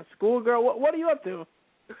 chuckling like a schoolgirl. What are you up to?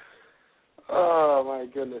 Oh, my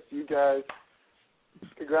goodness. You guys,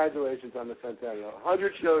 congratulations on the centennial.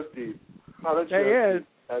 100 shows deep. 100 shows deep.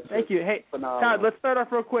 That's Thank you. Hey, phenomenal. Todd, let's start off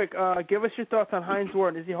real quick. Give us your thoughts on Hines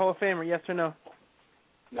Ward. Is he Hall of Famer, yes or no?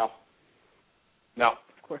 No. No.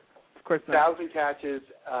 Of course not. 1,000 catches,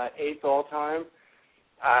 8th all-time.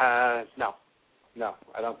 No,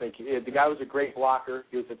 I don't think the guy was a great blocker.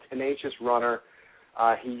 He was a tenacious runner.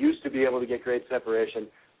 He used to be able to get great separation.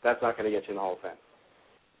 That's not going to get you in the Hall of Fame.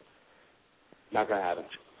 Not going to happen.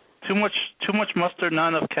 Too much mustard, not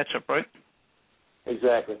enough ketchup, right?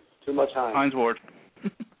 Exactly. Too much Hines Ward.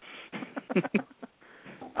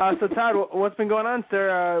 So Todd, what's been going on,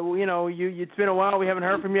 sir? It's been a while. We haven't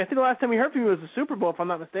heard from you. I think the last time we heard from you was the Super Bowl, if I'm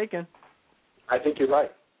not mistaken. I think you're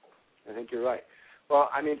right. Well,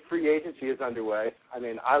 free agency is underway.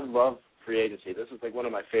 I love free agency. This is like one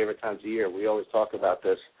of my favorite times of year. We always talk about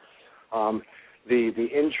this. The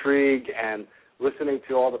intrigue and listening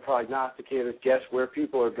to all the prognosticators guess where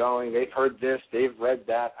people are going. They've heard this. They've read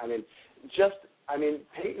that.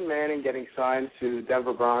 Peyton Manning getting signed to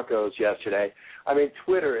Denver Broncos yesterday.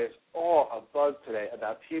 Twitter is all abuzz today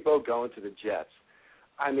about Tebow going to the Jets.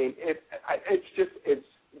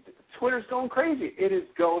 Twitter's going crazy. It is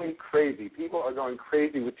going crazy. People are going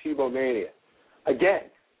crazy with Tebow mania again,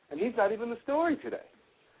 and he's not even the story today.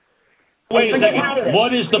 Wait a second.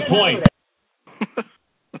 What is the point?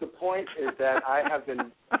 The point is that I have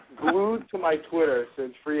been glued to my Twitter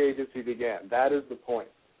since free agency began. That is the point.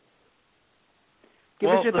 Give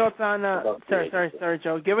us your thoughts on sorry,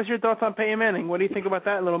 Joe. Give us your thoughts on Peyton Manning. What do you think about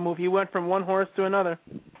that little move? He went from one horse to another.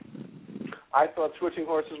 I thought switching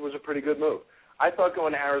horses was a pretty good move. I thought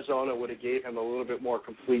going to Arizona would have gave him a little bit more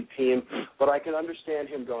complete team, but I can understand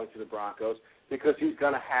him going to the Broncos because he's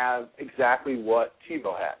going to have exactly what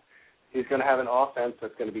Tebow had. He's going to have an offense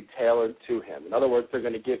that's going to be tailored to him. In other words, they're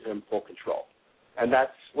going to give him full control, and that's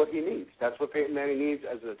what he needs. That's what Peyton Manning needs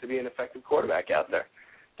to be an effective quarterback out there.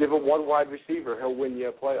 Give him one wide receiver, he'll win you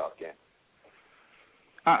a playoff game.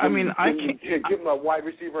 Give him a wide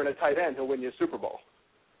receiver and a tight end, he'll win you a Super Bowl.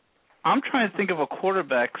 I'm trying to think of a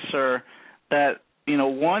quarterback, sir, that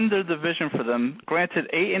won the division for them, granted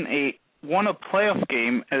 8-8, won a playoff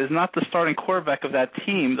game, and is not the starting quarterback of that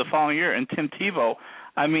team the following year, and Tim Tebow.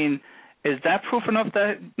 Is that proof enough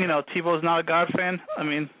that Tebow's not a God fan?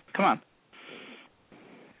 Come on.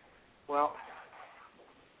 Well,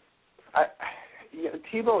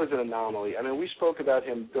 Tebow is an anomaly. We spoke about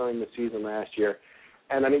him during the season last year,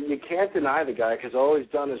 and you can't deny the guy because all he's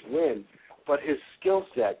done is win. But his skill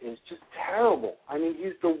set is just terrible.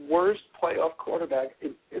 He's the worst playoff quarterback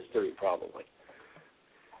in history, probably.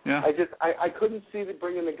 Yeah. I couldn't see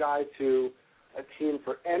bringing the guy to a team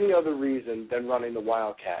for any other reason than running the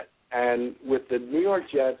Wildcat. And with the New York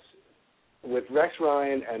Jets with Rex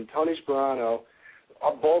Ryan and Tony Sperano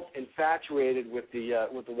are both infatuated with the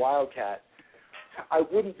Wildcat, I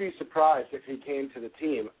wouldn't be surprised if he came to the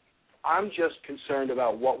team. I'm just concerned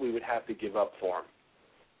about what we would have to give up for him.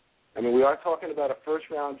 I mean, we are talking about a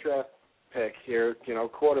first-round draft pick here,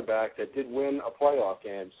 quarterback that did win a playoff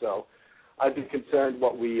game. So I'd be concerned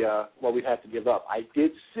what we'd have to give up. I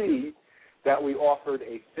did see that we offered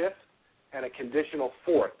a fifth and a conditional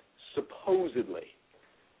fourth, supposedly.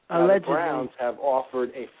 Now, the Browns have offered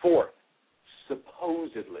a fourth,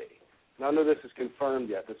 supposedly. None of this is confirmed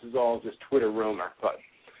yet. This is all just Twitter rumor, but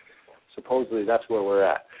supposedly that's where we're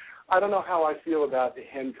at. I don't know how I feel about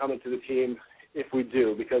him coming to the team if we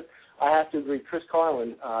do, because I have to agree. Chris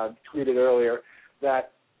Carlin tweeted earlier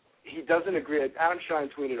that he doesn't agree. Adam Shine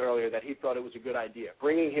tweeted earlier that he thought it was a good idea.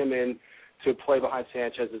 Bringing him in to play behind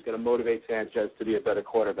Sanchez is going to motivate Sanchez to be a better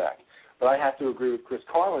quarterback. But I have to agree with Chris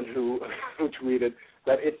Carlin, who tweeted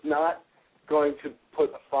that it's not going to put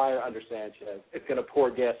a fire under Sanchez. It's going to pour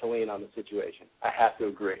gasoline on the situation. I have to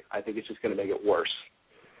agree. I think it's just going to make it worse.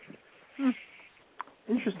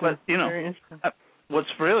 Interesting. But, Very interesting. What's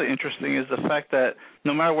really interesting is the fact that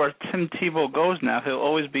no matter where Tim Tebow goes now, he'll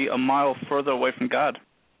always be a mile further away from God.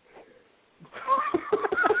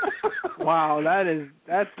 Wow,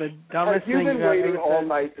 that's the dumbest thing. You've been waiting all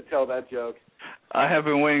night to tell that joke. I have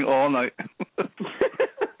been waiting all night.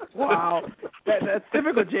 Wow, that's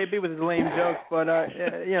typical JB with his lame jokes, but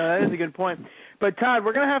that is a good point. But Todd,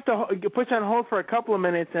 we're gonna have to put you on hold for a couple of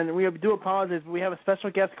minutes, and we do apologize. We have a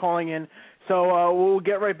special guest calling in, so we'll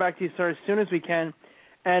get right back to you, sir, as soon as we can.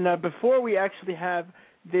 And before we actually have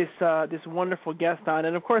this wonderful guest on,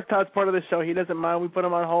 and of course Todd's part of the show. He doesn't mind. We put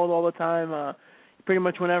him on hold all the time. Pretty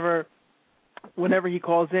much whenever he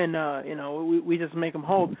calls in, we just make him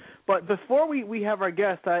hold. But before we have our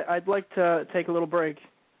guest, I'd like to take a little break.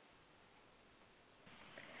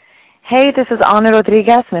 Hey, this is Ana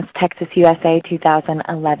Rodriguez, Miss Texas USA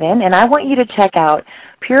 2011, and I want you to check out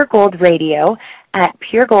Pure Gold Radio at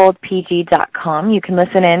puregoldpg.com. You can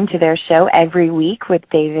listen in to their show every week with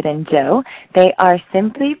David and Joe. They are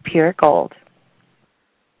simply pure gold.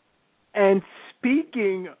 And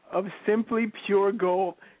speaking of simply pure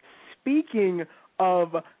gold, speaking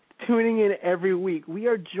of tuning in every week, we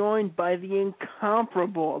are joined by the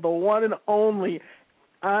incomparable, the one and only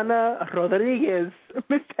Ana Rodriguez,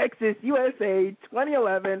 Miss Texas USA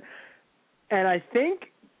 2011, and I think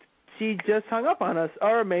she just hung up on us,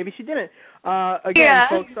 or maybe she didn't.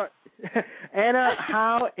 Folks, Anna,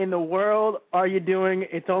 how in the world are you doing?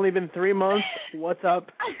 It's only been 3 months. What's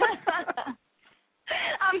up?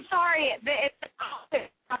 I'm sorry.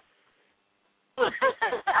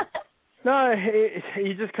 No,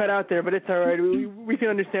 you just cut out there, but it's all right. We can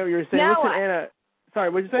understand what you were saying. No, listen, Anna. Sorry,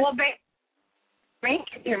 what did you say? Well, can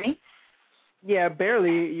you hear me? Yeah,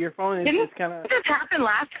 barely. Your phone is just kind of. Didn't this happen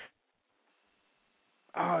last?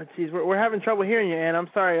 Oh, jeez, we're having trouble hearing you, Anna. I'm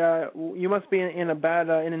sorry. You must be in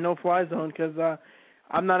a no-fly zone because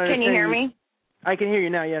I'm not understanding. Can you hear me? I can hear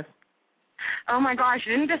you now. Yes. Oh my gosh!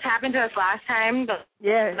 Didn't this happen to us last time? The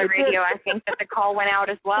did. radio. I think that the call went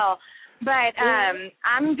out as well. But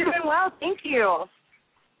I'm doing well, thank you.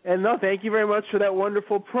 And no, thank you very much for that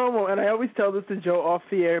wonderful promo. And I always tell this to Joe off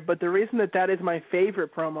the air, but the reason that is my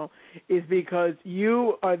favorite promo is because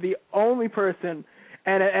you are the only person,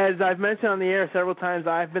 and as I've mentioned on the air several times,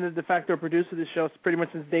 I've been the de facto producer of the show pretty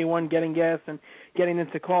much since day one, getting guests and getting them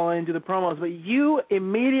to call in and do the promos. But you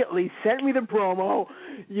immediately sent me the promo.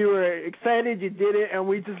 You were excited, you did it, and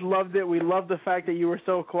we just loved it. We loved the fact that you were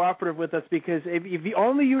so cooperative with us because if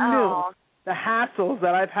only you knew the hassles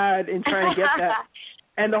that I've had in trying to get that.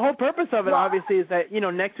 And the whole purpose of it, obviously, is that,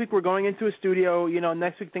 next week we're going into a studio.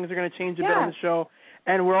 Next week things are going to change a bit on the show.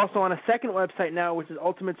 And we're also on a second website now, which is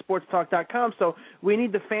ultimatesportstalk.com. So we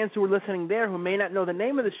need the fans who are listening there who may not know the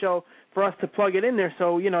name of the show for us to plug it in there.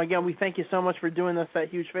 So, again, we thank you so much for doing us that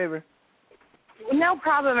huge favor. No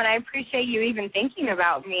problem, and I appreciate you even thinking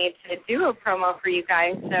about me to do a promo for you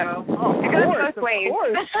guys. So it goes both ways. Of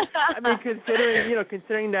course. I mean,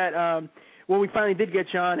 considering that when we finally did get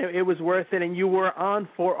you on, it was worth it, and you were on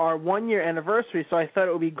for our 1-year anniversary. So I thought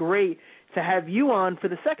it would be great to have you on for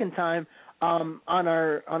the second time on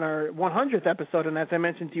our 100th episode. And as I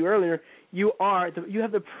mentioned to you earlier, you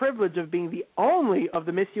have the privilege of being the only of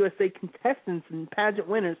the Miss USA contestants and pageant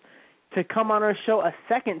winners to come on our show a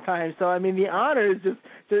second time. So I mean, the honor is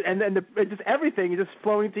just everything is just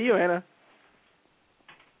flowing to you, Anna.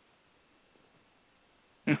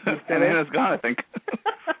 And Anna's gone, I think.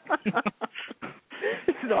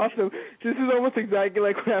 This is awesome. This is almost exactly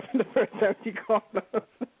like what happened the first time she called us.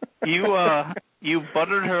 You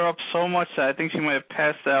buttered her up so much that I think she might have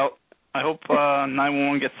passed out I hope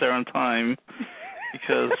 911 gets there on time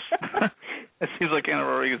because it seems like Anna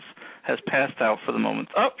Rodriguez has passed out for the moment.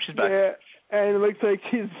 Oh, she's back. Yeah, and it looks like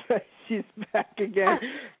she's back again.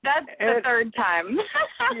 That's the third time.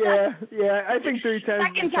 yeah, I think 3 times.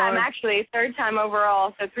 Second time, actually. Third time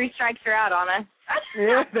overall. So 3 strikes are out, Anna.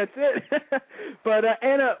 Yeah, that's it. But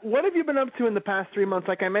Anna, what have you been up to in the past 3 months?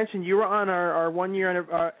 Like I mentioned, you were on our 1 year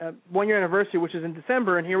anniversary, which is in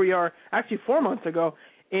December, and here we are, actually 4 months ago,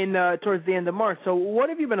 in towards the end of March. So what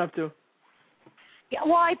have you been up to? Yeah,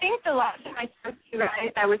 well, I think the last time I spoke to you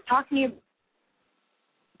guys, I was talking to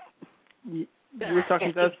you. You were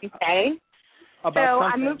talking to us about so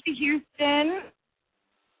something. I moved to Houston,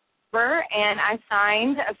 and I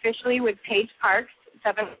signed officially with Page Parks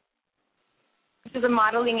 7. This is a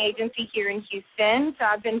modeling agency here in Houston. So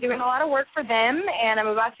I've been doing a lot of work for them, and I'm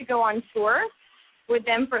about to go on tour with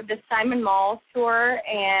them for the Simon Mall tour.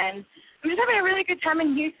 And I'm just having a really good time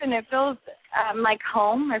in Houston. It feels like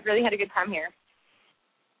home. I've really had a good time here.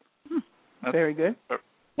 Very good.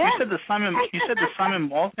 You said the Simon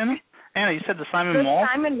Mall, Anna? Anna, you said the Simon Mall? The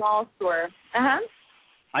Simon Mall store.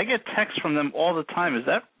 I get texts from them all the time. Is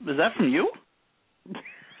that from you?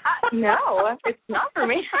 No, it's not for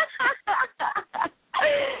me.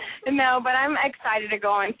 No, but I'm excited to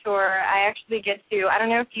go on tour. I actually get to, I don't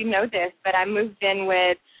know if you know this, but I moved in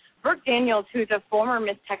with Brooke Daniels, who's a former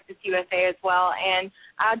Miss Texas USA as well, and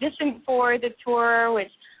I auditioned for the tour,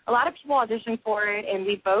 which a lot of people auditioned for it, and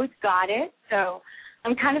we both got it. So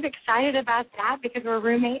I'm kind of excited about that because we're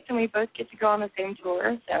roommates and we both get to go on the same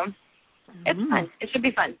tour. So it's fun. It should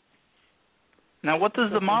be fun. Now, what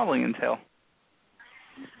does the modeling entail?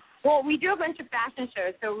 Well, we do a bunch of fashion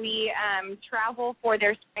shows. So we travel for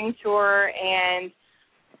their spring tour and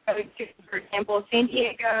go to, for example, San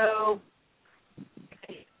Diego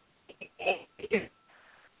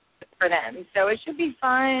for them. So it should be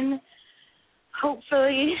fun.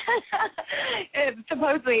 Hopefully.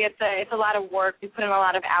 Supposedly it's a lot of work. We put in a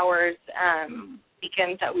lot of hours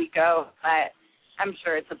weekends that we go, but I'm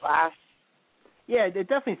sure it's a blast. Yeah, it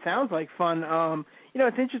definitely sounds like fun.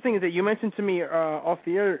 What's interesting is that you mentioned to me off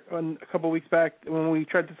the air a couple of weeks back when we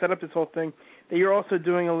tried to set up this whole thing that you're also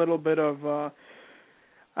doing a little bit of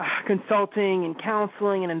consulting and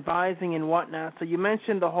counseling and advising and whatnot. So you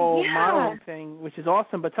mentioned the whole modeling thing, which is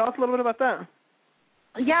awesome. But tell us a little bit about that.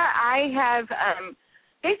 Yeah, I have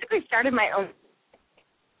basically started my own.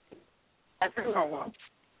 Oh, wow.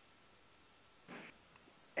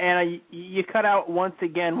 And you cut out once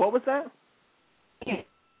again. What was that?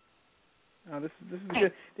 Oh, this is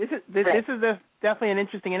good. This is definitely an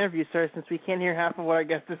interesting interview, sir, since we can't hear half of what our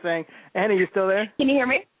guest is saying. Anna, you still there? Can you hear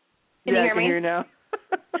me? Can you hear me? I can hear you now.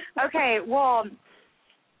 Okay, well,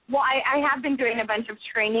 I have been doing a bunch of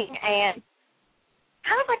training and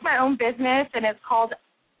kind of like my own business, and it's called.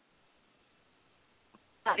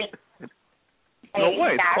 No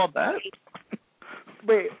way, it's called that.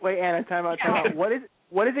 Wait, Anna, time out. What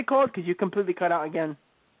is it called? Because you completely cut out again.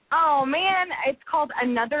 Oh man, it's called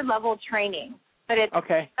Another Level Training, but it's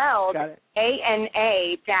spelled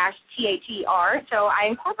ANA-THER. So I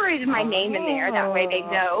incorporated my name in there. That way they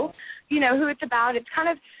know, who it's about. It's kind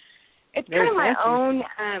of my own.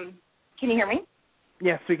 Can you hear me?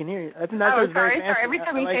 Yes, we can hear you. Sorry. Every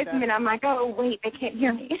time we say something, I'm like, oh wait, they can't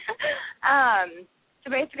hear me. So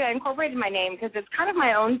basically, I incorporated my name because it's kind of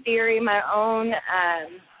my own theory, my own.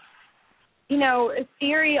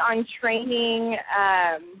 Theory on training,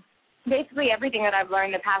 basically everything that I've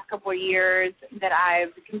learned the past couple of years, that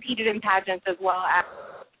I've competed in pageants as well as.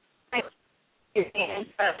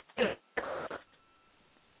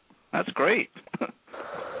 That's great.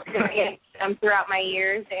 Throughout my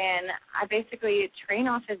years, and I basically train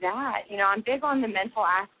off of that. I'm big on the mental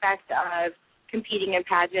aspect of competing in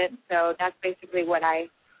pageants, so that's basically what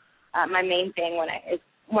my main thing when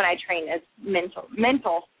I train is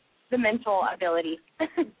the mental ability.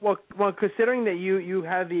 well, considering that you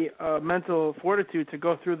had the mental fortitude to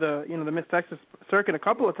go through the the Miss Texas circuit a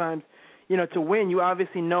couple of times, to win, you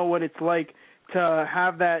obviously know what it's like to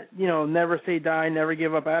have that never say die, never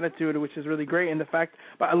give up attitude, which is really great. And the fact,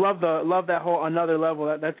 but I love that whole another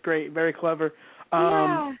level. That's great, very clever.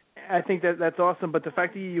 I think that's awesome. But the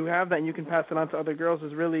fact that you have that and you can pass it on to other girls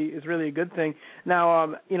is really a good thing.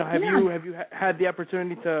 Now, have you had the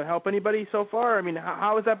opportunity to help anybody so far? I mean,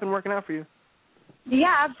 how has that been working out for you?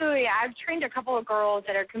 Yeah, absolutely. I've trained a couple of girls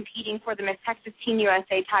that are competing for the Miss Texas Teen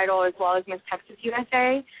USA title as well as Miss Texas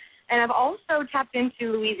USA, and I've also tapped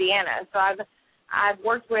into Louisiana. So I've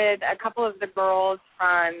worked with a couple of the girls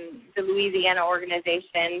from the Louisiana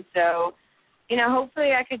organization. So,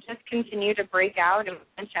 hopefully I could just continue to break out and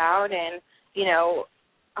punch out, and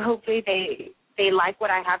hopefully they they like what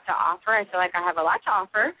I have to offer. I feel like I have a lot to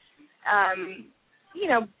offer,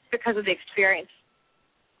 because of the experience.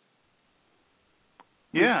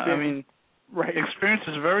 Yeah, I mean, right. Experience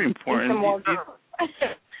is very important.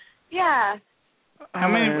 Yeah. How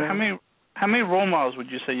many role models would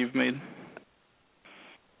you say you've made?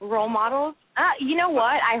 Role models? You know what?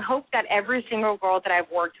 I hope that every single girl that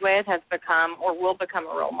I've worked with has become or will become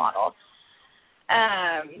a role model.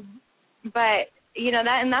 But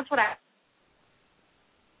that's what I.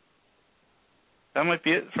 That might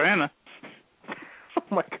be it for Anna. Oh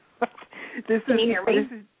my God! Can you hear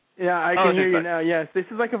me? Yeah, I can hear you now. Yes, this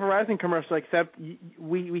is like a Verizon commercial, except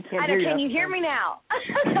we can't hear you. Can you hear me now?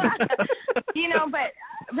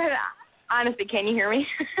 But honestly, can you hear me?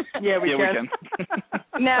 Yeah, we can.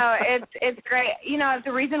 No, it's great.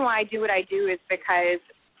 The reason why I do what I do is because,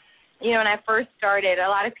 when I first started, a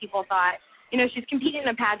lot of people thought, she's competed in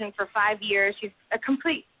a pageant for 5 years. She's a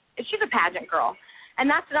pageant girl, and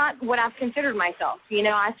that's not what I've considered myself.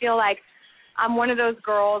 I feel like I'm one of those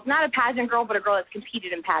girls, not a pageant girl, but a girl that's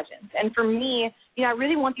competed in pageants. And for me, I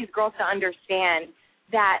really want these girls to understand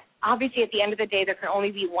that obviously at the end of the day there can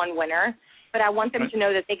only be one winner, but I want them to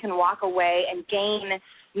know that they can walk away and gain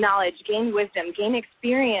knowledge, gain wisdom, gain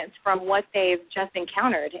experience from what they've just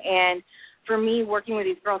encountered. And for me, working with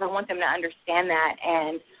these girls, I want them to understand that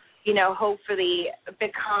and, hopefully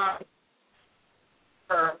become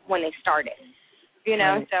for when they started.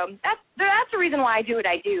 Right. So that's the reason why I do what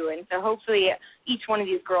I do. And so hopefully each one of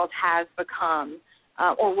these girls has become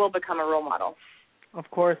or will become a role model. Of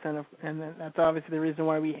course, and that's obviously the reason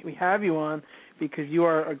why we have you on, because you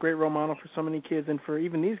are a great role model for so many kids, and for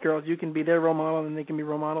even these girls, you can be their role model and they can be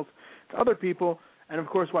role models to other people. And, of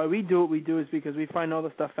course, why we do what we do is because we find all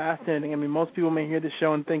this stuff fascinating. I mean, most people may hear this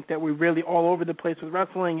show and think that we're really all over the place with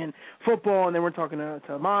wrestling and football, and then we're talking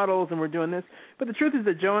to models and we're doing this. But the truth is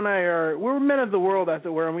that Joe and I we're men of the world, as it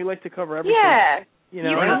were, and we like to cover everything. Yeah. You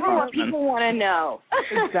cover what people want to know.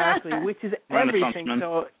 Exactly, which is everything.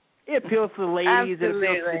 So it appeals to the ladies, Absolutely.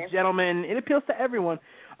 It appeals to the gentlemen, it appeals to everyone.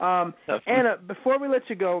 Anna, before we let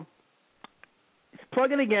you go,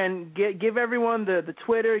 plug it again. Give everyone the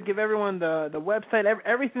Twitter. Give everyone the website.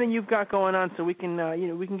 Everything that you've got going on, so we can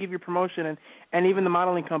we can give you promotion and even the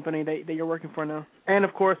modeling company that you're working for now, and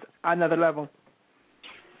of course Another Level.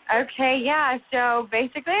 Okay, yeah. So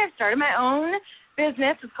basically, I've started my own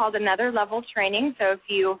business. It's called Another Level Training. So if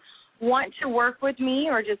you want to work with me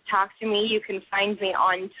or just talk to me, you can find me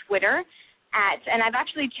on Twitter and I've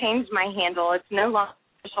actually changed my handle. It's no longer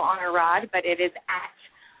official Honor Rod, but it is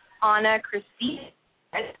at Anna Christina.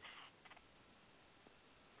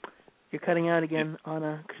 You're cutting out again,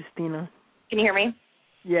 Anna Christina. Can you hear me?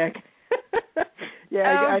 Yeah.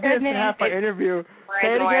 Yeah, I did half my interview.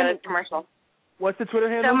 Say it again. Commercial. What's the Twitter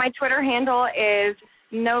handle? So my Twitter handle is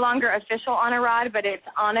no longer official Anna Rod, but it's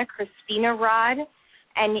Anna Christina Rod.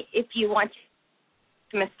 And if you want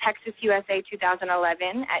to, Miss Texas USA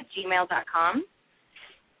 2011 at gmail.com.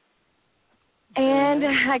 And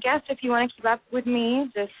I guess if you want to keep up with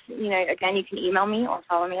me, just, again, you can email me or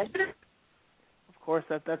follow me on Twitter. Of course,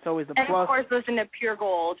 that's always a plus. And, of course, listen to Pure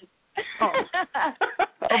Gold. Oh.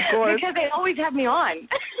 Of course. Because they always have me on.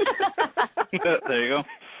 There you go.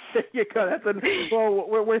 There you go.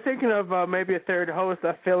 Well, we're thinking of maybe a third host,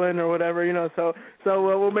 a fill-in or whatever, So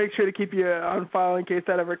we'll make sure to keep you on file in case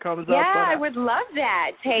that ever comes up. Yeah, I would love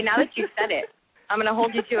that. Hey, now that you've said it, I'm going to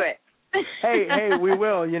hold you to it. hey, we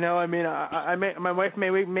will. I mean, my wife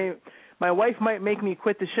might make me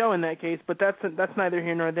quit the show in that case, but that's neither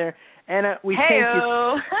here nor there. Anna, we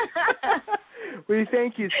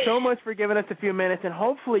thank you so much for giving us a few minutes, and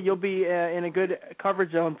hopefully you'll be in a good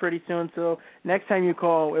coverage zone pretty soon. So next time you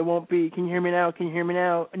call, it won't be, "Can you hear me now? Can you hear me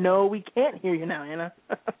now?" No, we can't hear you now, Anna.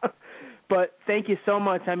 But thank you so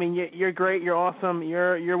much. I mean, you're great. You're awesome.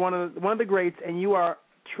 You're one of the greats, and you are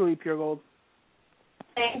truly pure gold.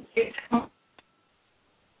 Thank you.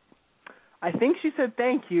 I think she said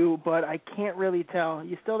thank you, but I can't really tell.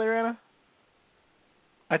 You still there, Anna?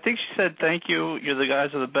 I think she said thank you. You're the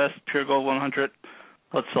guys are the best. Pure Gold 100.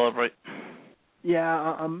 Let's celebrate.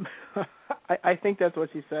 Yeah, I think that's what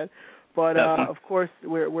she said. But of course,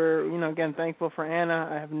 we're again thankful for Anna.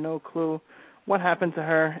 I have no clue what happened to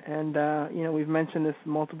her, and we've mentioned this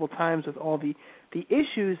multiple times with all the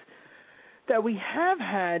issues that we have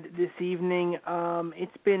had this evening.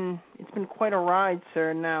 It's been quite a ride,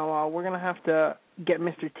 sir. Now we're gonna have to get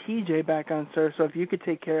Mr. TJ back on, sir. So if you could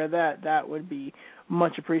take care of that would be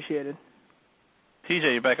much appreciated.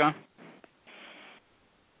 TJ, you back on?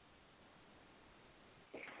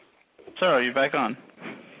 Sir, are you back on?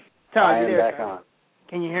 I am back on.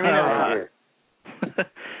 Can you hear me now?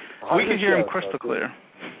 We can hear him crystal clear.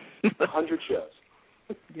 100 shows.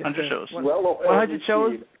 100 shows. Well, 100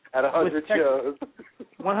 shows at 100 shows.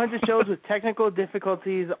 100 shows with technical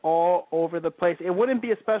difficulties all over the place. It wouldn't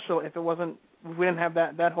be a special if we didn't have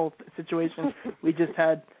that whole situation we just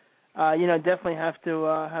had. Definitely have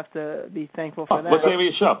to be thankful for that. What's the name of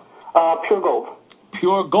your show? Pure Gold.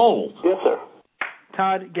 Pure Gold. Yes, sir.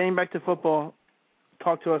 Todd, getting back to football,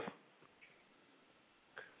 talk to us.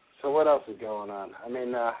 So what else is going on? I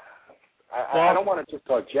mean, I don't want to just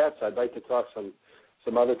talk Jets. I'd like to talk some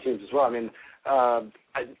other teams as well. I mean, to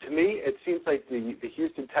me, it seems like the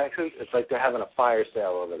Houston Texans, it's like they're having a fire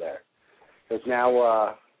sale over there. Because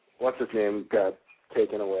now, what's his name got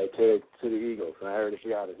taken away to the Eagles, and I already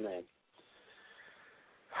forgot his name.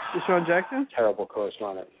 Deshaun Jackson? Terrible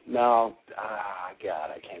correspondent. No,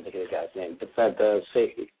 God, I can't think of the guy's name. The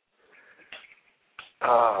safety.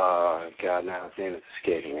 Oh, God, now his name is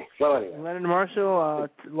escaping me. Well, anyway. Leonard Marshall,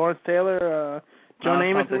 Lawrence Taylor, Joe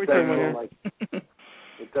Namath.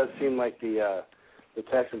 It does seem like the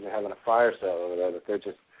Texans are having a fire sale over there, that they're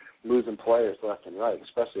just losing players left and right,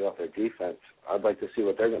 especially off their defense. I'd like to see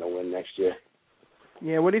what they're going to win next year.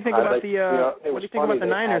 Yeah, what do you think about what do you think about the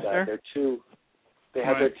Niners, sir? They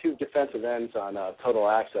had their two defensive ends on Total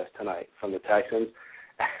Access tonight from the Texans,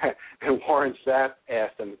 and Warren Sapp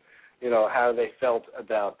asked them, how they felt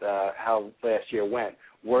about how last year went.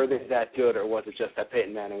 Were they that good, or was it just that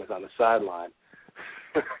Peyton Manning was on the sideline?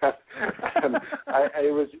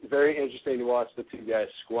 It was very interesting to watch the two guys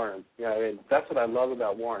squirm. That's what I love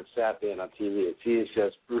about Warren Sapp being on TV. He is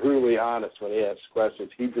just brutally honest when he asks questions.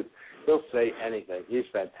 He'll say anything. He's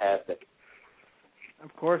fantastic.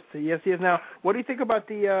 Of course, yes, he is. Now, what do you think about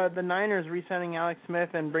the Niners re-signing Alex Smith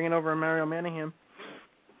and bringing over Mario Manningham?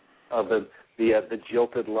 The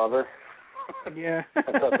jilted lover. Yeah.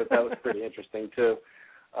 I thought that was pretty interesting too.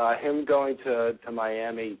 Him going to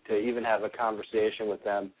Miami to even have a conversation with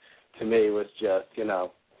them, to me, was just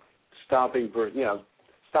stomping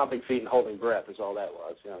feet and holding breath is all that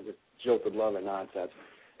was. Just jilted lover nonsense.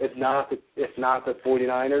 If not the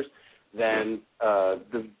 49ers, then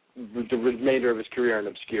the remainder of his career in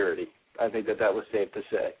obscurity. I think that was safe to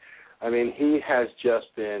say. I mean, he has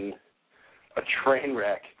just been a train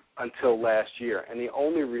wreck until last year, and the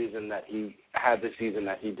only reason that he had the season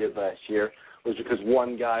that he did last year was because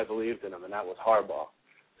one guy believed in him, and that was Harbaugh.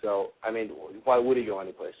 So, I mean, why would he go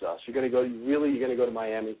anyplace else? You're going to go to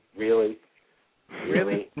Miami? Really?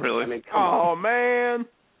 Really? I mean, come on. Man.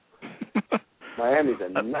 Miami's a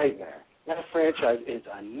nightmare. That franchise is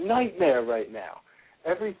a nightmare right now.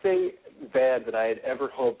 Everything bad that I had ever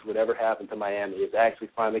hoped would ever happen to Miami is actually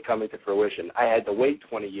finally coming to fruition. I had to wait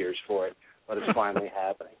 20 years for it, but it's finally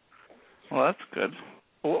happening. Well, that's good.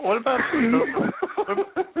 What about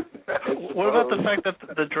the fact that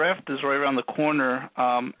the draft is right around the corner?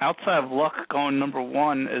 Outside of Luck going number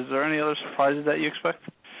 1, is there any other surprises that you expect?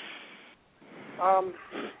 I'll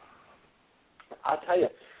tell you,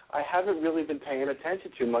 I haven't really been paying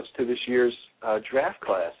attention too much to this year's draft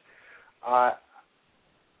class. I'm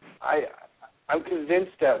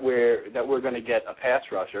convinced that we're going to get a pass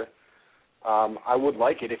rusher. I would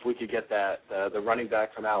like it if we could get the running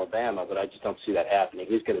back from Alabama, but I just don't see that happening.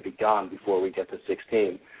 He's going to be gone before we get to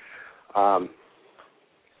 16. I'm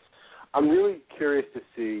really curious to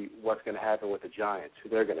see what's going to happen with the Giants, who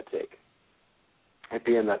they're going to take. And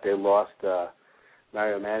being that they lost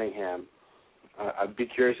Mario Manningham, I'd be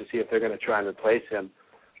curious to see if they're going to try and replace him.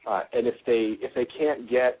 And if they can't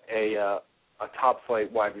get a top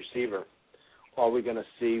flight wide receiver, are we going to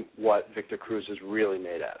see what Victor Cruz is really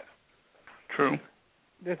made out of? True.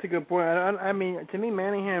 That's a good point. I mean, to me,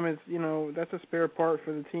 Manningham is, that's a spare part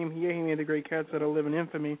for the team. He made the great catch that'll live in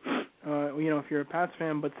infamy, if you're a Pats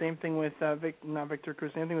fan. But same thing with not Victor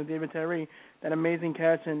Cruz. Same thing with David Tyree. That amazing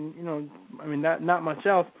catch, and not much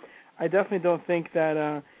else. I definitely don't think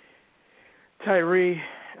that I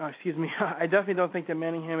definitely don't think that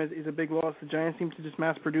Manningham is a big loss. The Giants seem to just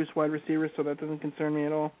mass produce wide receivers, so that doesn't concern me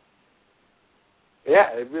at all.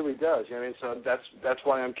 Yeah, it really does. So that's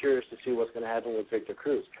why I'm curious to see what's going to happen with Victor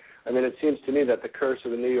Cruz. I mean, it seems to me that the curse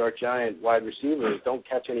of the New York Giant wide receivers don't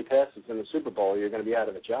catch any passes in the Super Bowl, or you're going to be out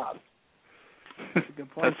of a job. That's a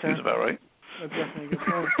good point. That seems about right. That's definitely a good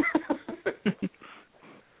point.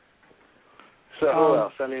 So who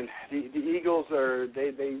else? I mean, the Eagles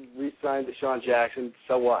they re-signed Deshaun Jackson.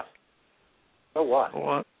 So what? So what?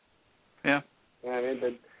 What? Yeah. I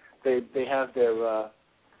mean, they have their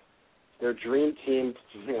dream team,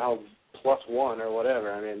 +1 or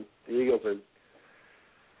whatever. I mean, the Eagles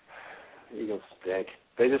stink.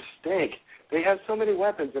 They just stink. They have so many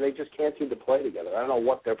weapons and they just can't seem to play together. I don't know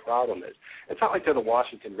what their problem is. It's not like they're the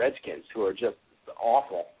Washington Redskins, who are just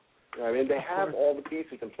awful. I mean, they have all the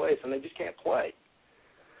pieces in place, and they just can't play.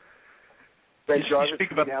 Ben Jarvis,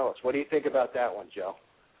 Ellis, what do you think about that one, Joe?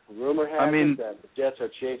 Rumor has it that the Jets are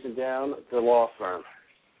chasing down the law firm.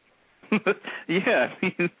 Yeah, I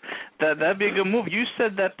mean, that'd be a good move. You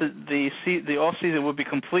said that the off season would be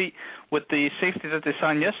complete with the safety that they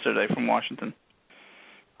signed yesterday from Washington.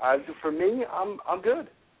 For me, I'm good.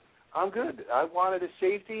 I'm good. I wanted a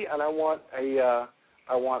safety, and I want a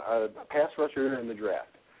pass rusher in the draft.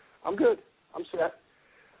 I'm good. I'm set.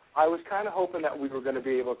 I was kind of hoping that we were going to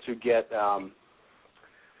be able to get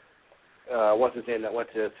what's his name that went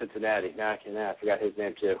to Cincinnati. Now I forgot his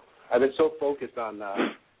name too. I've been so focused on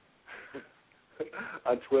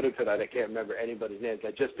on Twitter tonight, I can't remember anybody's names.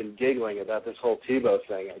 I've just been giggling about this whole Tebow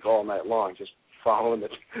thing like all night long, just following the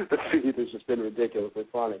feed. It's just been ridiculously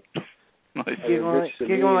funny.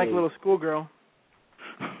 Giggling like a little schoolgirl.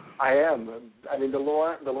 I am. I mean, the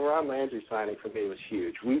Laurent Landry signing for me was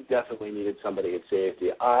huge. We definitely needed somebody at safety.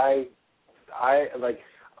 I like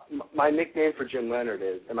my nickname for Jim Leonard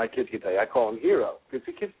is, and my kids can tell you, I call him Hero because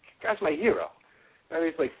the guy's my hero. I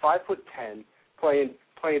mean, he's like 5'10", playing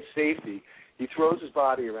safety. He throws his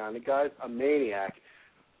body around. The guy's a maniac.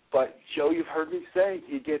 But, Joe, you've heard me say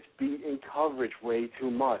he gets beat in coverage way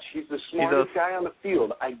too much. He's the smartest guy on the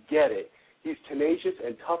field. I get it. He's tenacious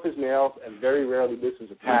and tough as nails and very rarely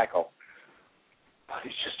misses a tackle. But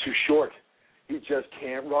he's just too short. He just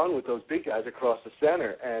can't run with those big guys across the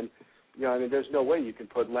center. And, you know, I mean, there's no way you can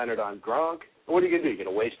put Leonard on Gronk. What are you going to do? You're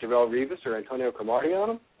going to waste Darrelle Revis or Antonio Cromartie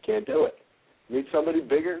on him? Can't do it. You need somebody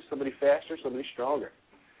bigger, somebody faster, somebody stronger.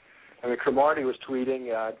 I mean, Cromartie was tweeting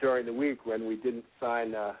during the week when we didn't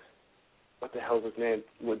sign, what the hell's his name,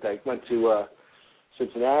 when they went to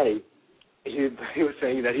Cincinnati. He was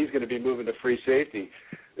saying that he's going to be moving to free safety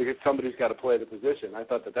because somebody's got to play the position. I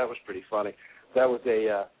thought that was pretty funny. That was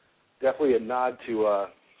definitely a nod to,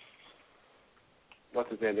 what's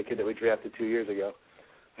his name, the kid that we drafted 2 years ago.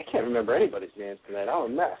 I can't remember anybody's names tonight.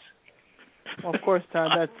 I'm a mess. Well, of course,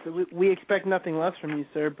 Todd. We expect nothing less from you,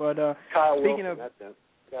 sir. But Kyle speaking Wilson, of that's it.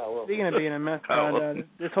 Kyle Wilson. Speaking of being a mess, Todd,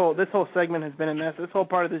 this whole segment has been a mess. This whole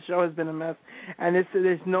part of the show has been a mess, and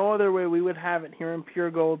there's no other way we would have it here in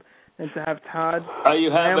Pure Gold than to have Todd. You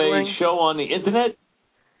have a show on the internet.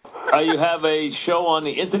 You have a show on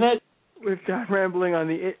the internet. With Todd rambling on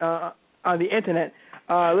the internet.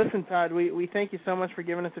 Listen, Todd, we thank you so much for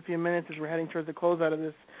giving us a few minutes as we're heading towards the closeout of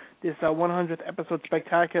this 100th episode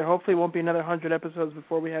spectacular. Hopefully, it won't be another 100 episodes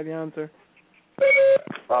before we have you on, sir.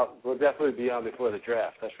 We'll definitely be on before the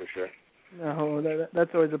draft, that's for sure. No, that's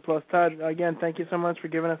always a plus. Todd, again, thank you so much for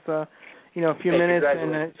giving us a few minutes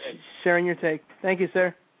and sharing your take. Thank you,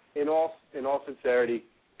 sir. In all sincerity,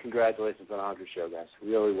 congratulations on 100 show, guys.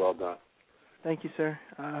 Really well done. Thank you, sir.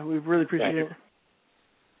 We really appreciate it.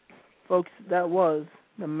 Folks, that was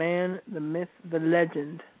the man, the myth, the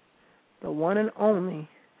legend, the one and only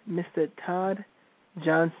Mr. Todd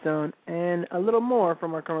Johnstone, and a little more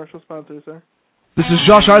from our commercial sponsor, sir. This is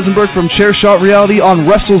Josh Eisenberg from Chairshot Reality on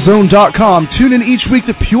WrestleZone.com. Tune in each week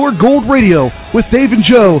to Pure Gold Radio with Dave and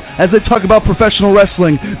Joe as they talk about professional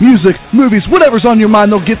wrestling, music, movies, whatever's on your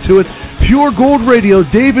mind, they'll get to it. Pure Gold Radio,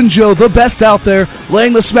 Dave and Joe, the best out there,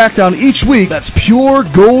 laying the smackdown each week. That's Pure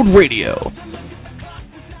Gold Radio.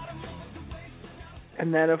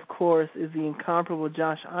 And that, of course, is the incomparable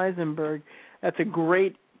Josh Eisenberg. That's a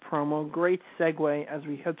great promo, great segue as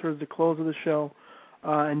we head towards the close of the show.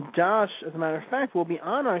 And Josh, as a matter of fact, will be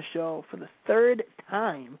on our show for the third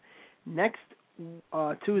time next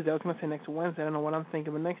Tuesday. I was going to say next Wednesday. I don't know what I'm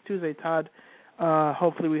thinking, but next Tuesday, Todd,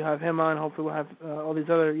 hopefully we have him on. Hopefully we'll have all these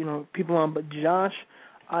other people on. But Josh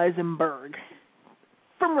Eisenberg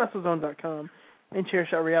from WrestleZone.com and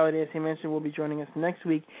Chairshot Reality, as he mentioned, will be joining us next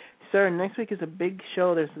week. Sir, next week is a big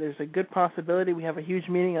show. There's a good possibility. We have a huge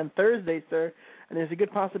meeting on Thursday, sir, and there's a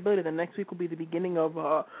good possibility that next week will be the beginning of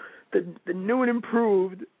the new and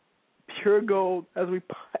improved Pure Gold. There's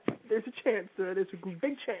a chance, sir. There's a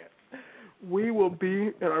big chance we will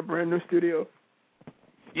be in our brand new studio.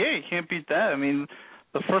 Yeah, you can't beat that. I mean,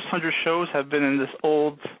 the first 100 shows have been in this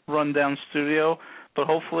old, rundown studio, but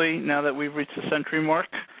hopefully now that we've reached the century mark,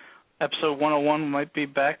 episode 101 might be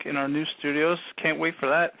back in our new studios. Can't wait for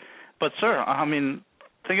that. But, sir, I mean,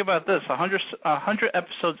 think about this. 100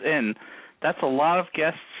 episodes in, that's a lot of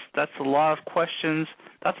guests. That's a lot of questions.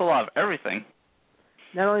 That's a lot of everything.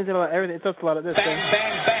 Not only is it a lot of everything, it's also a lot of this. Bang,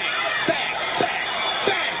 bang, bang, bang,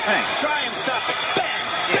 bang, bang. Try and stop it. Bang,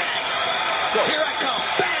 bang. Go. Here I come.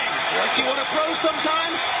 Bang. Like you want to throw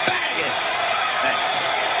sometimes? Bang. Bang.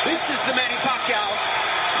 This is the Manny Pacquiao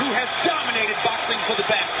who has dominated boxing for the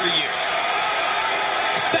past 3 years.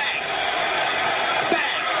 Bang.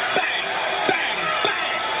 Bang, bang, bang,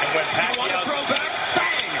 bang. And when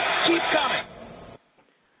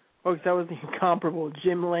Folks, that was the incomparable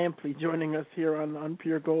Jim Lampley joining us here on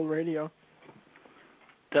Pure Gold Radio.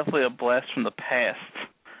 Definitely a blast from the past.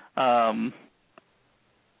 And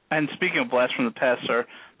speaking of blast from the past, sir,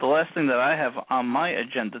 the last thing that I have on my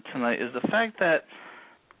agenda tonight is the fact that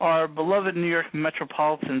our beloved New York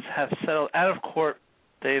Metropolitans have settled out of court.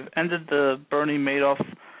 They've ended the Bernie Madoff,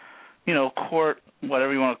 court,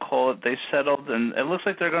 whatever you want to call it. They settled, and it looks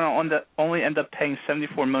like they're going to only end up paying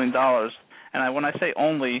 $74 million. And when I say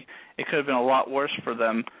only, it could have been a lot worse for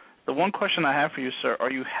them. The one question I have for you, sir,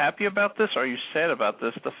 are you happy about this? Or are you sad about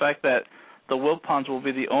this? The fact that the Wilpons will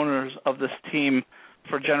be the owners of this team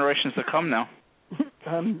for generations to come now.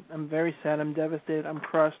 I'm very sad. I'm devastated. I'm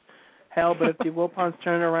crushed. Hell, but if the Wilpons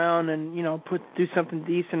turn around and do something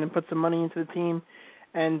decent and put some money into the team,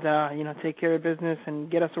 and take care of business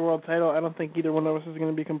and get us a world title, I don't think either one of us is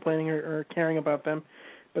going to be complaining or caring about them.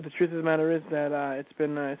 But the truth of the matter is that it's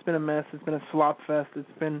been a mess. It's been a slop fest. It's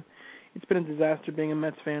been a disaster being a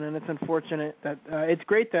Mets fan, and it's unfortunate that it's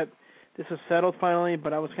great that this was settled finally.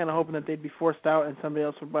 But I was kind of hoping that they'd be forced out and somebody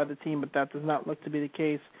else would buy the team, but that does not look to be the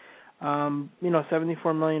case.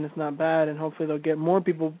 $74 million is not bad, and hopefully they'll get more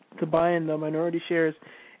people to buy in the minority shares,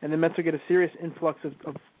 and the Mets will get a serious influx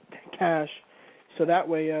of cash, so that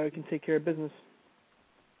way we can take care of business.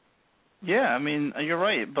 Yeah, I mean, you're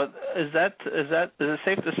right, but is it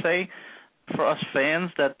safe to say for us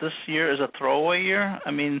fans that this year is a throwaway year?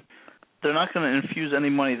 I mean, they're not going to infuse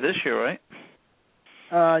any money this year, right?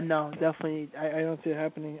 No, definitely. I don't see it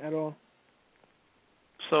happening at all.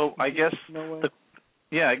 So I guess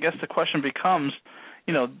the question becomes,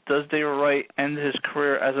 does David Wright end his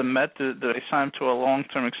career as a Met? Do they sign him to a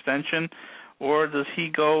long-term extension, or does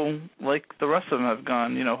he go like the rest of them have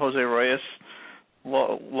gone? Jose Reyes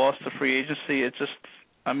lost to free agency. It's just,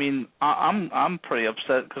 I mean, I'm pretty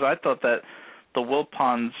upset because I thought that the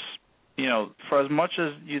Wilpons, for as much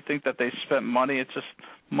as you think that they spent money, it's just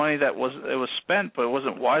money that was spent, but it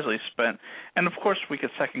wasn't wisely spent. And of course, we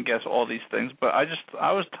could second guess all these things, but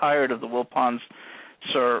I was tired of the Wilpons,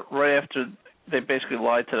 sir. Right after they basically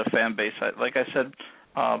lied to the fan base. Like I said,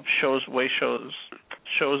 shows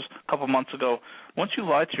a couple months ago. Once you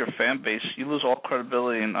lie to your fan base, you lose all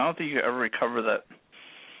credibility, and I don't think you can ever recover that.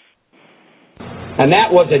 And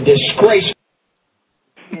that was a disgrace.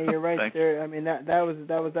 Yeah, you're right there. I mean, that was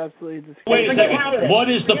absolutely disgraceful. Wait a second. What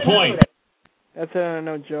is the point? That's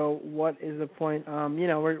no, Joe. What is the point?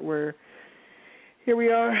 We're here. We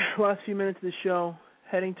are, last few minutes of the show,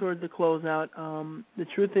 heading toward the closeout. The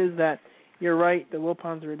truth is that you're right. The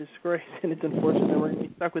Wilpons are a disgrace, and it's unfortunate that we're going to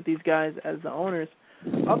be stuck with these guys as the owners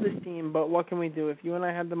of this team. But what can we do? If you and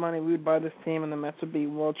I had the money, we would buy this team, and the Mets would be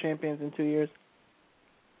world champions in 2 years.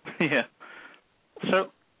 Yeah. So,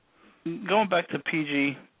 going back to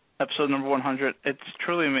PG, episode number 100, it's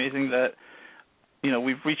truly amazing that,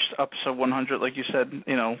 we've reached episode 100, like you said,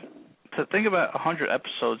 to think about 100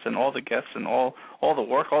 episodes and all the guests and all the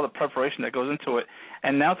work, all the preparation that goes into it,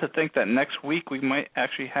 and now to think that next week we might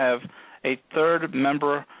actually have a third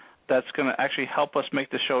member that's going to actually help us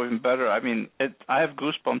make the show even better. I mean, I have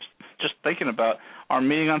goosebumps just thinking about our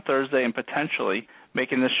meeting on Thursday and potentially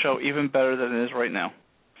making this show even better than it is right now.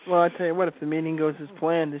 Well, I tell you what, if the meeting goes as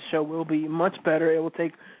planned, this show will be much better. It will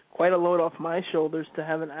take quite a load off my shoulders to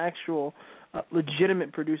have an actual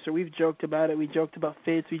legitimate producer. We've joked about it. We joked about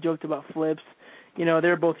fits. We joked about flips.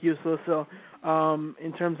 They're both useless. So,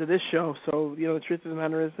 in terms of this show, the truth of the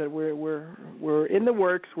matter is that we're in the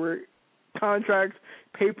works. Contracts,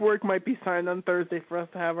 paperwork might be signed on Thursday for us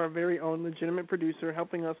to have our very own legitimate producer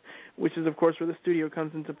helping us, which is, of course, where the studio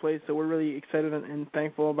comes into play. So we're really excited and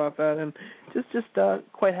thankful about that, and just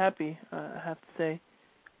quite happy, I have to say.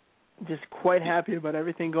 Just quite happy about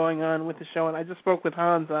everything going on with the show. And I just spoke with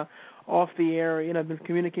Hans off the air. I've been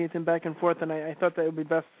communicating back and forth, and I thought that it would be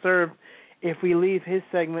best served if we leave his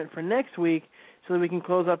segment for next week so that we can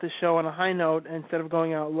close out the show on a high note instead of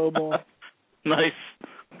going out low ball. Nice.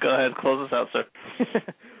 Go ahead, close us out, sir.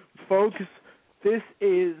 Folks, this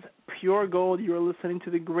is Pure Gold. You are listening to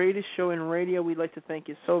the greatest show in radio. We'd like to thank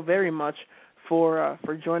you so very much for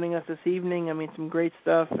joining us this evening. I mean, some great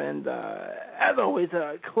stuff, and as always,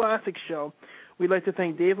 a classic show. We'd like to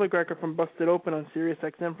thank Dave Lagreca from Busted Open on Sirius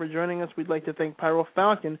XM for joining us. We'd like to thank Pyro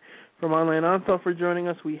Falcon from Online Onslaught for joining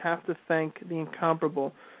us. We have to thank the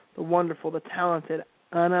incomparable, the wonderful, the talented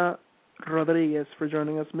Ana Rodriguez for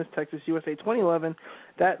joining us, Miss Texas USA 2011.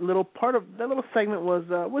 That little segment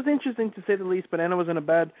was interesting to say the least, but Anna was in a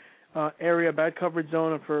bad area, bad coverage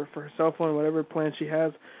zone for her cell phone, whatever plan she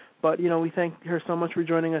has. But we thank her so much for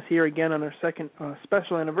joining us here again on our second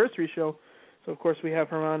special anniversary show. So of course we have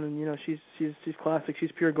her on, and she's classic,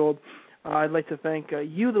 she's pure gold. I'd like to thank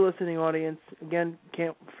you, the listening audience. Again,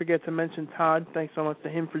 can't forget to mention Todd. Thanks so much to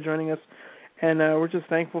him for joining us. And we're just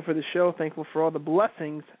thankful for the show, thankful for all the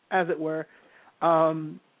blessings, as it were.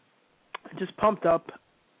 Just pumped up,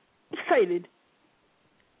 excited.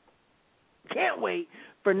 Can't wait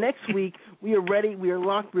for next week. We are ready. We are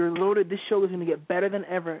locked. We are loaded. This show is going to get better than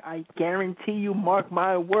ever. I guarantee you. Mark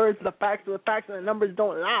my words. The facts are the facts, and the numbers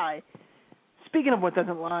don't lie. Speaking of what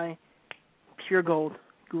doesn't lie, Pure Gold,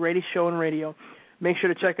 greatest show on radio. Make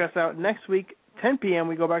sure to check us out next week, 10 p.m.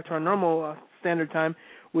 We go back to our normal standard time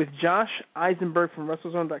with Josh Eisenberg from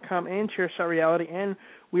WrestleZone.com and Chairshot Reality. And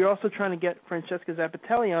we're also trying to get Francesca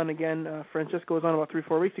Zappatelli on again. Francesca was on about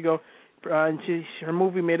 3-4 weeks ago. And her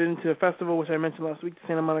movie made it into a festival, which I mentioned last week, the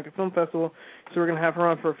Santa Monica Film Festival. So we're going to have her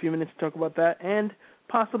on for a few minutes to talk about that. And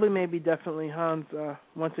possibly, maybe, definitely Hans,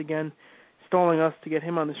 once again, stalling us to get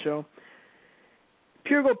him on the show.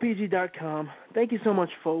 PureGoldPG.com. Thank you so much,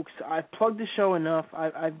 folks. I've plugged the show enough.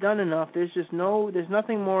 I've done enough. There's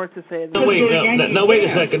nothing more to say. Wait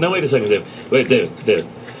a second, Dave. Wait, Dave.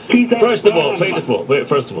 First of all, wait a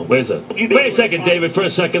second, David. For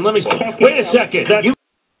a second, let me. Wait a second.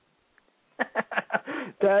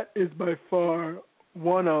 That is by far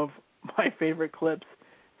one of my favorite clips,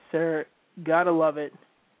 sir. Gotta love it.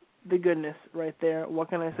 The goodness right there. What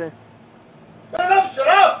can I say? Shut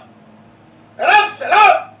up!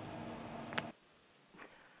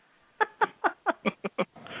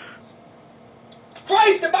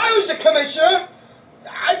 Christ, if I was the commissioner,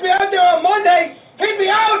 I'd be out there on Monday. Kick me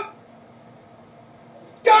out.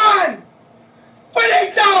 Gone. Where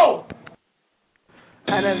they go?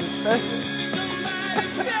 And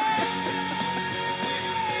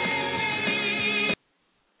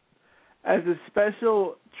as a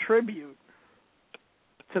special tribute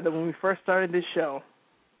to when we first started this show,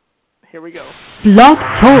 here we go. Blog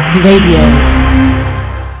Talk Radio.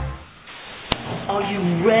 Are you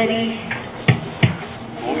ready?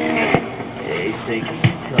 Hey, think you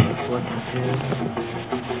can tell us what to do?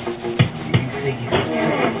 You think you can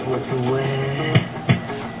tell us what to wear?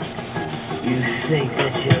 You think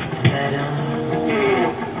that you're better?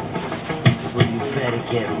 Well, you better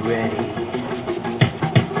get ready.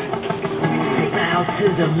 Now to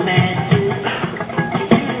the masses.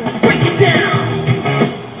 Break it down!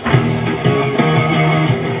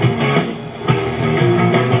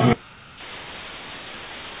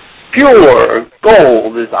 Pure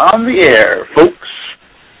Gold is on the air, folks.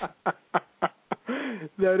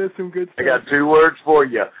 That is some good stuff. I got 2 words for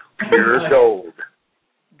you. Pure Gold.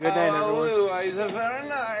 Good night, everyone. Blue eyes are very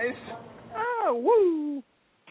nice. Ah, woo.